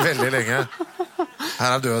veldig lenge.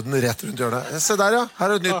 Her døden rett rundt hjørnet. Se der, ja.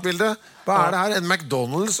 Her et nytt bilde. Hva det her? En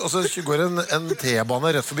McDonald's, og så går en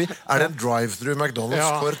T-bane rett forbi. Det en drive-thru McDonald's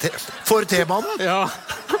for T-banen? Ja.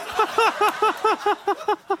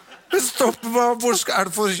 Stopp, hvor skal,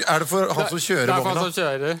 det for han som kjører vogna? Det for han som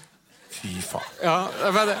kjører. Fy faen. Ja,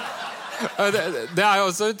 men det jo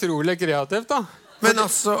også utrolig kreativt, da. Men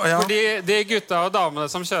altså, ja. Fordi de gutta og damene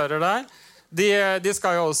som kjører der, de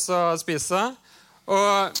skal jo også spise.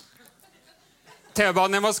 Og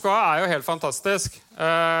T-banen i Moskva jo helt fantastisk.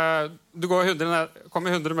 Du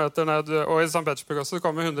kommer 100 meter ned, og i St. Petersburg også, du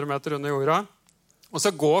kommer 100 meter under jorda. Og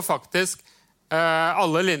så går faktisk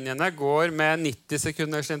alle linjene går med 90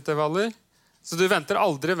 sekunders intervaller. Så du venter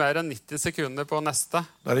aldri mer enn 90 sekunder på neste.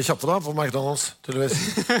 Det de kjappe da, på McDonald's, tydeligvis.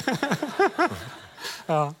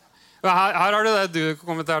 Ja. Her har du det du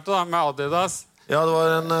kommenterte da, med Adidas. Ja, det var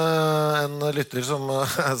en lytter som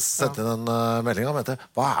sendte inn en melding og mente,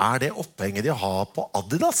 hva det opphenget de har på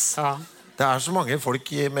Adidas? Ja. Det så mange folk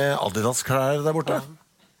med Adidas-klær der borte. Ja.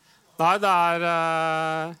 Nei, det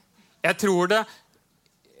jeg tror det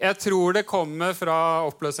Jeg tror det kommer fra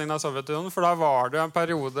oppløsningen av Sovjetunionen, for da var det en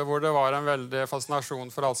periode hvor det var en veldig fascinasjon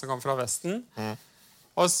for alt som kom fra Vesten.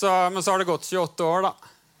 Men så har det gått 28 år, da.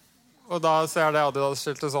 Og da ser det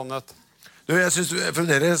Adidas-skiltet sånn ut. Du, jeg synes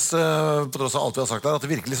fremdeles, på tross av alt vi har sagt der, at det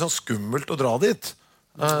virker litt sånn skummelt å dra dit.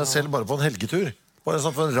 Selv bare på en helgetur. Bare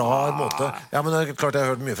sånn på en rar måte. Ja, men det er klart jeg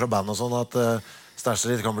har hørt mye fra band og sånn, at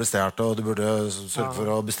stæsjer kan bli stjert, og du burde sørge for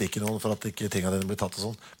å bestikke noen for at ikke tingene dine blir tatt og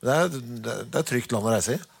sånn. Men det er trygt land å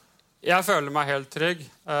reise i. Jeg føler meg helt trygg.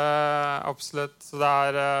 Absolutt. Så det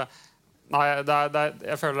er... Nei,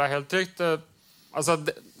 jeg føler det er helt trygt.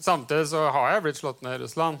 Samtidig så har jeg blitt slått ned i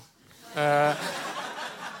Russland.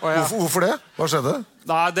 Hvorfor det? Hva skjedde?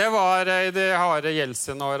 Nei, det var i de harde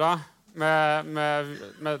Jeltsin-åra.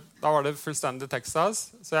 Da var det fullstendig Texas.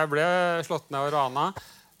 Så jeg ble slått ned og rana.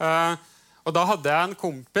 Og da hadde jeg en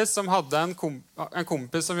kompis som hadde en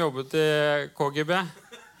kompis som jobbet i KGB.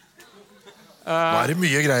 Nå er det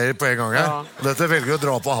mye greier på en gang her. Ja. Dette velger å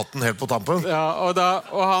dra på hatten helt på tampen. Ja, og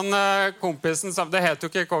han kompisen, det het jo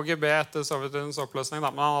ikke KGB etter Sovjetunionens oppløsning,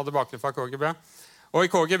 men han hadde bakgrunn fra KGB. Og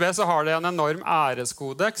i KGB så har de en enorm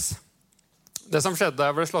æreskodeks. Det som skjedde da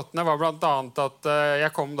jeg ble slått ned, var blant annet at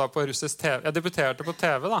jeg kom da på russisk TV. Jeg debuterte på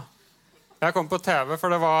TV, da. Jeg kom på TV, for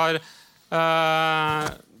det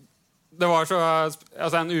var så,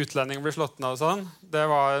 altså en utlending ble slått ned og sånn. Det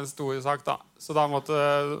var en stor sak, da. Så da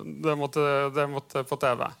det måtte på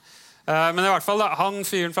TV. Men i hvert fall, da, han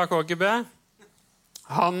fyren fra KGB,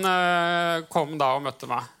 han kom da og møtte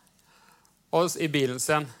meg i bilen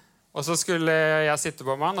sin. Og så skulle jeg sitte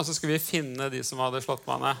på med han, og så skulle vi finne de som hadde slått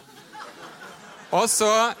meg ned. Og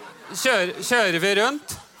så kjører vi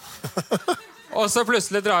rundt, og så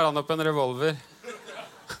plutselig drar han opp en revolver.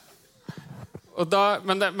 Og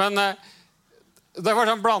men det var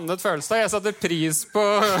sånn blandet følelse. Jeg satte pris på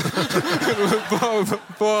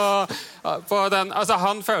den. Altså,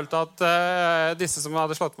 han følte at disse som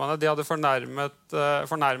hadde slått meg ned, de hadde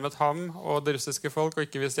fornærmet ham og det russiske folk og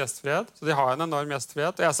ikke vist gjestfrihet. Så de har en enorm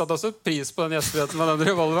gjestfrihet. Og jeg satte også pris på den gjestfriheten med den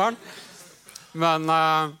revolveren. Men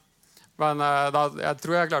jeg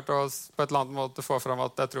tror jeg klarte å på et eller annet måte få frem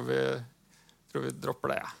at jeg tror vi dropper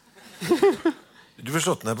det, ja. Du ble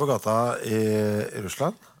slått ned på gata i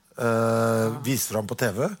Russland, vist frem på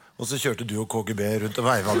TV, og så kjørte du og KGB rundt og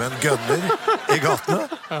veiva med en gunner i gatene.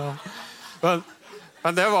 Ja.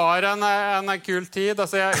 Men det var en kul tid.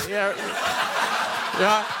 Altså,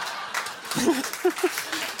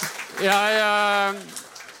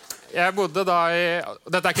 jeg bodde da i...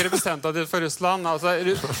 Dette er ikke representativt for Russland. Altså,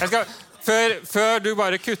 før du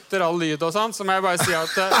bare kutter all lyd og sånn, så må jeg bare si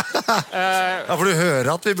at ja, for du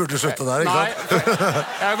hører at vi burde slutte der, ikke sant?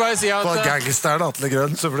 Nei, jeg bare si at på gangsteren Atle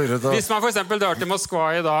Grønn, så blir det da. Hvis man for eksempel dør til Moskva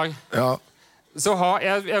i dag, ja. Så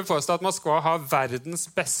jeg påstår at Moskva har verdens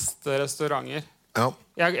beste restauranter. Ja.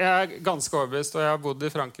 Jeg er ganske overbevist, og jeg har bodd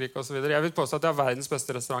i Frankrike og så videre. Jeg vil påstå at jeg har verdens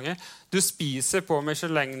beste restauranter. Du spiser på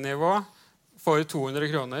Michelin-nivå for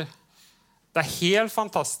 200 kroner. Det er helt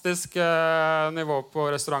fantastisk nivå på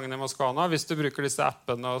restauranten i Moskva nå, hvis du bruker disse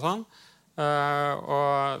appene og sånn.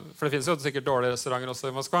 For det finnes jo sikkert dårlige restauranter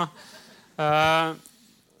også i Moskva.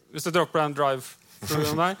 Hvis du dropper den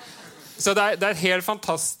drive-programmen der. Så det er helt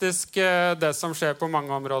fantastisk det som skjer på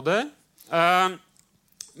mange områder.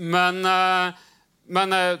 Men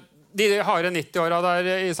de harde 90-åra der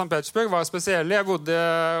i St. Petersburg var spesielle. Jeg bodde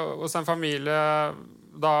hos en familie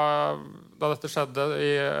da dette skjedde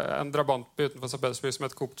i en drabantby utenfor St. Petersburg som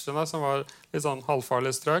het Kupchina, som var litt sånn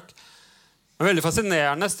halvfarlig strøk. En veldig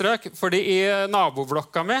fascinerende strøk, fordi i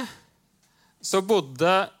naboblokka mi så bodde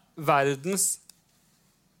verdens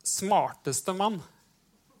smarteste mann.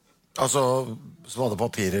 Altså, som hadde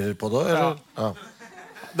papirer på det? Eller? Ja.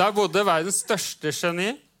 Der bodde verdens største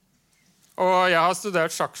geni, og jeg har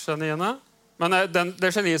studert sjakkgeniene, men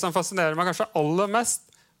det geniet som fascinerer meg kanskje aller mest,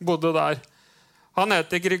 bodde der. Han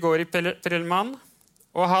heter Grigorij Perelman,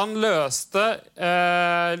 og han løste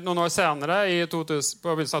noen år senere, på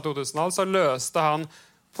begynnelsen av 2000-tallet, så løste han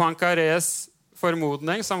Poincarés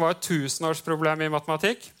formodning, som var et 1000-årsproblem i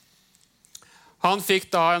matematikk. Han fikk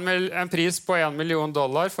da en pris på $1 million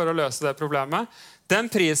for å løse det problemet. Den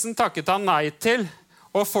prisen takket han nei til,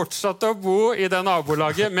 og fortsatte å bo i det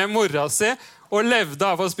nabolaget med mora si, og levde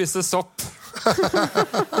av å spise sopp.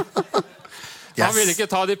 Yes. Han ville ikke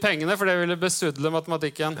ta de pengene, for det ville besudle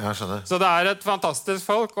matematikken. Så det er et fantastisk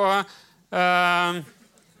folk. Og,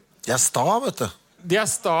 de er sta, vet du. De er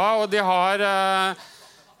sta, og de har...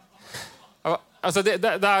 altså, det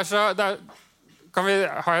er så... kan vi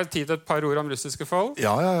ha tid til et par ord om russiske folk?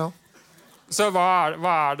 Ja. Så hva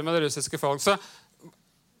er det med det russiske folk? Så,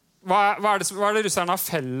 hva er det russerne har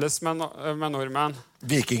felles med nordmenn?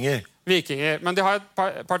 Vikinger. vikinger. Men de har et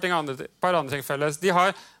par andre ting felles. De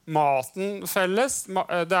har maten felles.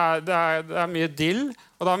 Det er mye dill,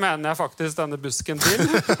 og da mener jeg faktisk denne busken dill.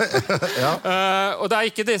 Og det er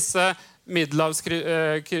ikke disse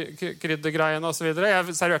middelhavskryddergreiene og så videre.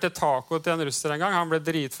 Jeg serverte taco til en russer en gang. Han ble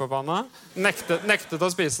dritforbannet. Nektet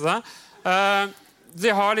å spise det. De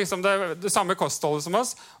har liksom det samme kostholdet som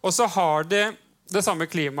oss, og så har de det samme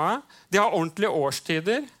klimaet. De har ordentlige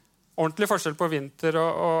årstider. Ordentlig forskjell på vinter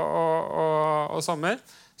og sommer.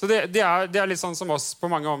 Så de er litt sånn som oss på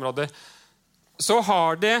mange områder. Så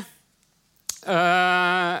har de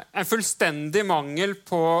en fullstendig mangel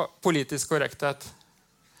på politisk korrekthet.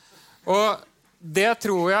 Og det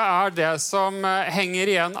tror jeg er det som henger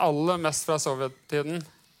igjen aller mest fra sovjettiden.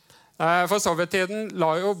 For sovjettiden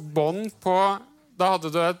la jo bånd på, da hadde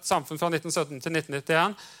du et samfunn fra 1917 til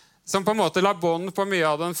 1991, som på en måte la bånd på mye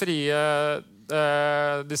av den frie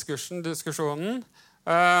diskusjonen.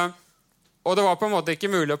 Og det var på en måte ikke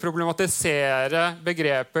mulig å problematisere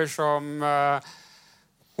begreper som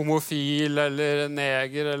homofil eller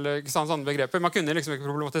neger eller ikke sånne begreper. Man kunne liksom ikke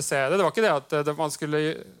problematisere det. Det var ikke det at man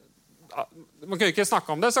kunne ikke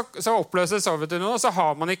snakke om det. Så oppløser Sovjetunionen, og så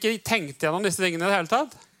har man ikke tenkt gjennom disse tingene i det hele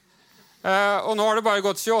tatt. Og nå har det bare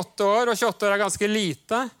gått 28 år, og 28 år er ganske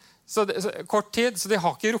lite. Så kort tid, så de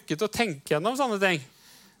har ikke rukket å tenke gjennom sånne ting.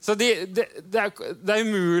 Så det er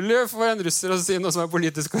umulig for en russer å si noe som er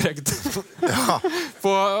politisk korrekt.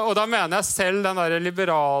 Og da mener jeg selv den der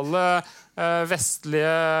liberale,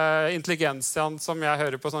 vestlige intelligensiaen som jeg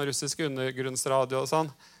hører på sånn russisk undergrunnsradio og sånn,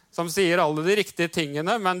 som sier alle de riktige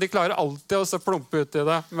tingene, men de klarer alltid også å plumpe ut i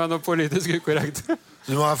det med noe politisk ukorrekt.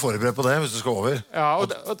 Du må være forberedt på det hvis du skal over. Ja, og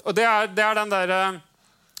det er den der,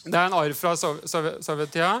 det er en arv fra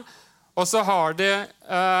sovjettida. Og så har de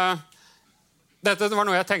dette var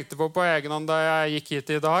noe jeg tenkte på egen hånd da jeg gikk hit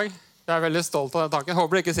i dag. Jeg er veldig stolt av den tanken.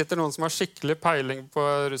 Håper det ikke sitter noen som har skikkelig peiling på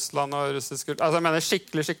Russland og russisk kultur. Altså jeg mener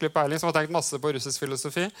skikkelig peiling, som har tenkt masse på russisk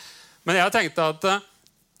filosofi. Men jeg tenkte at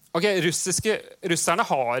russerne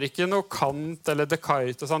har ikke noe Kant eller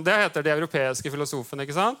Descartes og sånn. Det heter de europeiske filosofene,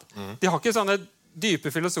 ikke sant? De har ikke sånne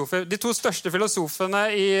dype filosofer. De to største filosofene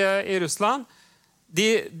i Russland,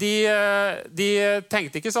 de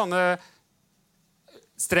tenkte ikke sånne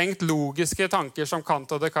strengt logiske tanker som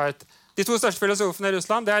Kant og Descartes. De to største filosofene i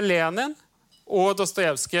Russland, det er Lenin og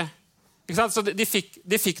Dostojevskij. Så de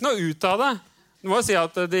fikk noe ut av det. Du må jo si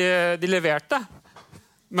at de leverte.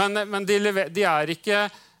 Men de er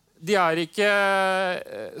ikke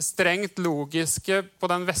strengt logiske på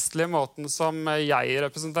den vestlige måten som jeg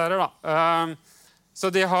representerer. Da.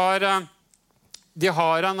 Så de har en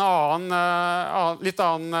litt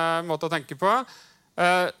annen måte å tenke på,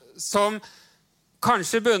 som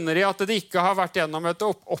kanskje bunner i at de ikke har vært gjennom et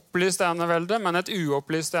opplyst enevelde, men et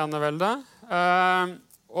uopplyst enevelde.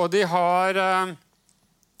 Og de har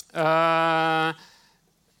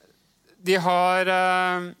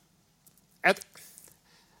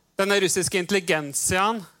denne russiske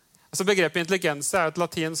intelligensiaen. Altså begrepet intelligensia er et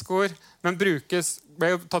latinsk ord, men ble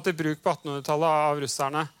tatt i bruk på 1800-tallet av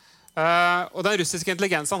russerne. Og den russiske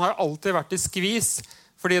intelligensiaen har alltid vært i skvis,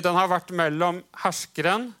 fordi den har vært mellom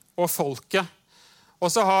herskeren og folket. Og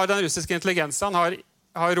så har den russiske intelligensiaen har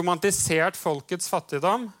romantisert folkets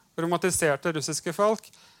fattigdom, romantisert det russiske folk,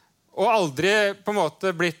 og aldri på en måte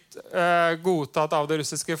blitt godtatt av det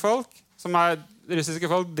russiske folk. Russiske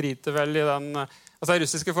folk driter vel i den... Altså,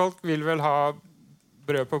 russiske folk vil vel ha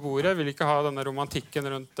brød på bordet, vil ikke ha denne romantikken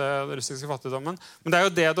rundt den russiske fattigdommen. Men det er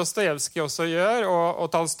jo det Dostojevskij også gjør, og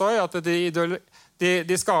Tolstoj, at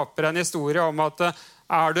de skaper en historie om at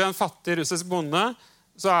er du en fattig russisk bonde,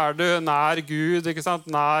 så er du nær Gud, ikke sant?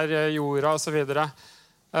 Nær jorda og så videre.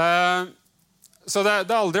 Så det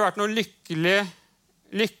har aldri vært noe lykkelig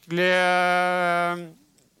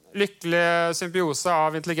symbiose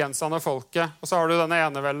av intelligensen og folket. Og så har du denne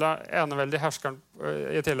eneveldige herskeren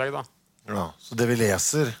i tillegg da. Ja, så det vi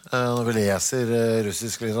leser, når vi leser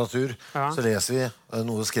russisk litteratur, så leser vi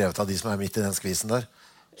noe skrevet av de som er midt i den skvisen der,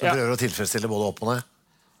 som prøver å tilfredsstille både opp og ned.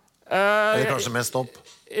 Eller kanskje mest opp.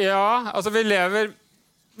 Ja, altså vi leser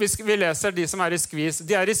de som er i skvis.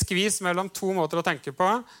 De er i skvis mellom to måter å tenke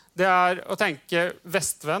på. Det er å tenke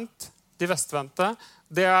vestvendt, de vestvendte.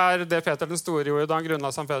 Det er det Peter den Store gjorde da han grunnla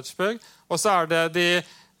St. Petersburg. Og så er det de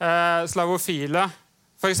slavofile,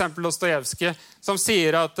 for eksempel Dostojevskij, som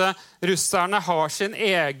sier at russerne har sin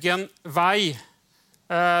egen vei.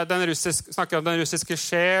 Snakker om den russiske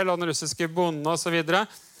sjel og den russiske bonde og så videre.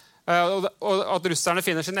 Og at russerne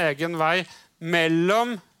finner sin egen vei mellom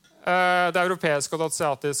det europeiske og det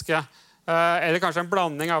asiatiske. Eller kanskje en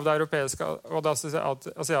blanding av det europeiske og det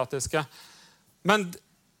asiatiske. Men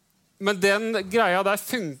Men den greia der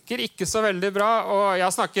funker ikke så veldig bra, og jeg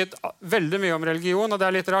har snakket veldig mye om religion, og det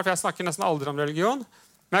litt rart, for jeg snakker nesten aldri om religion.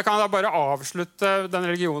 Men jeg kan da bare avslutte den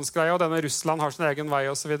religionsgreia, og denne Russland har sin egen vei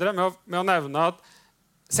og så videre, med å nevne at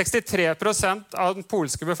 63% av den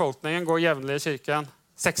polske befolkningen går jevnlig i kirken.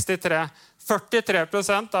 63.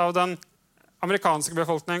 43% av den amerikanske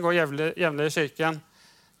befolkningen går jevnlig i kirken.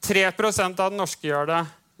 3% av den norske gjør det.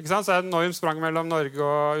 Ikke sant? Så det et enormt sprang mellom Norge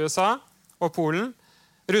og USA og Polen.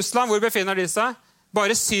 Russland, hvor befinner de seg?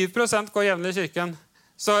 Bare 7% går jevnlig i kirken.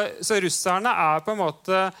 Så russerne på en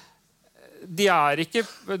måte de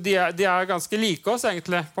er ganske like oss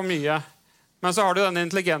egentlig på mye. Men så har du denne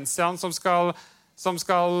intelligensiaen som skal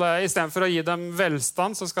i stedet for å gi dem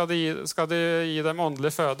velstand, så skal de gi dem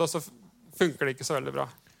åndelig føde, og så funker det ikke så veldig bra.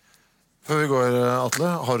 Før vi går, Atle,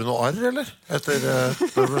 har du noe arr, eller? Etter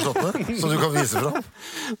når du ble slått ned? Som du kan vise fram?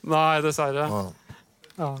 Nei, dessverre.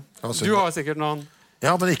 Ja. Du har sikkert noen.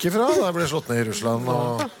 Ja, men ikke fra da jeg ble slått ned i Russland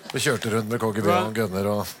og vi kjørte rundt med KGB og gunner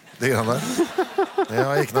og de greiene der. Ja,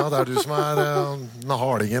 ikke noe. Det du som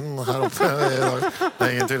hardingen her oppe i dag. Det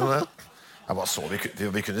ingen tvil om det. Jeg bare så,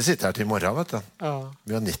 vi kunne sitte her til i morgen, vet du. Ja.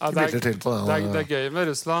 Vi har 90 bilder til på den. Det gøy med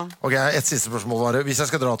Russland. Ok, et siste spørsmål var det. Hvis jeg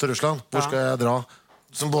skal dra til Russland, hvor skal jeg dra?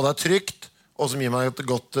 Som både trygt, og som gir meg et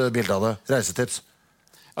godt bilde av det. Reisetips.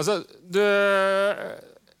 Altså,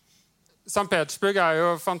 St. Petersburg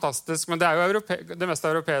jo fantastisk, men det jo det mest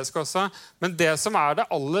europeiske også. Men det som det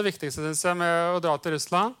aller viktigste synes jeg, med å dra til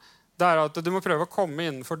Russland, det at du må prøve å komme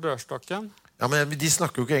innenfor dørstokken. Ja, men de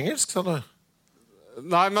snakker jo ikke engelsk, sa du?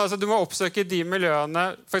 Nei, men altså, du må oppsøke de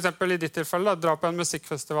miljøene, for eksempel i ditt tilfelle, dra på en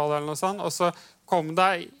musikkfestival eller noe sånt, og så komme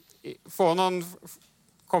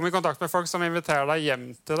i kontakt med folk som inviterer deg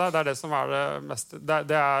hjem til deg. Det det som det mest.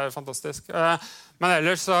 Det fantastisk. Men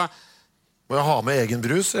ellers så må jeg ha med egen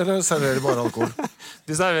brus, eller serverer de bare alkohol?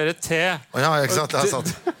 De serverer te. Ja, ikke sant? Det sant.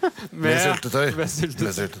 Med syltetøy. Med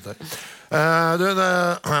syltetøy.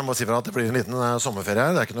 Jeg må si fra at det blir en liten sommerferie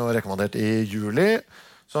her. Det ikke noe rekommandert i juli.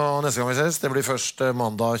 Så neste gang vi ses, det blir først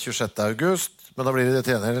mandag 26. august. Men da blir det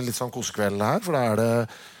til gjengjeld litt sånn kosekveld her, for da det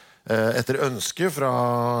etter ønske fra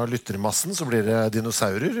lyttermassen, så blir det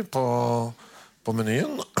dinosaurer på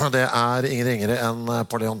menyen. Det ingen ringere enn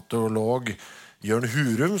paleontolog Jørn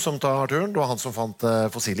Hurum som tar turen. Det var han som fant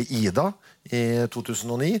fossilet Ida i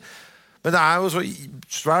 2009. Men det jo så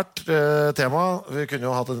svært tema. Vi kunne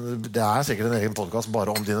jo hatt det sikkert en egen podcast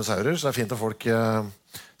bare om dinosaurer, så det fint at folk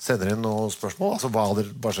sender inn noen spørsmål. Altså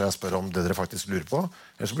bare så jeg spør om det dere faktisk lurer på.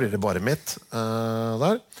 Ellers så blir det bare mitt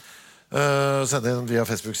der. Send inn via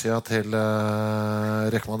Facebook-sida til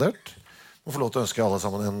rekommandert. Og få lov til å ønske alle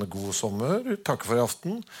sammen en god sommer. Takk for i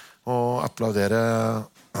aften. Og applaudere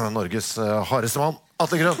Norges hardeste mann,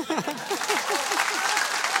 Atle Grønn.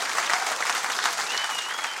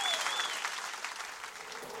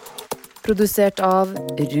 Produsert av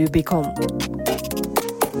Rubicon.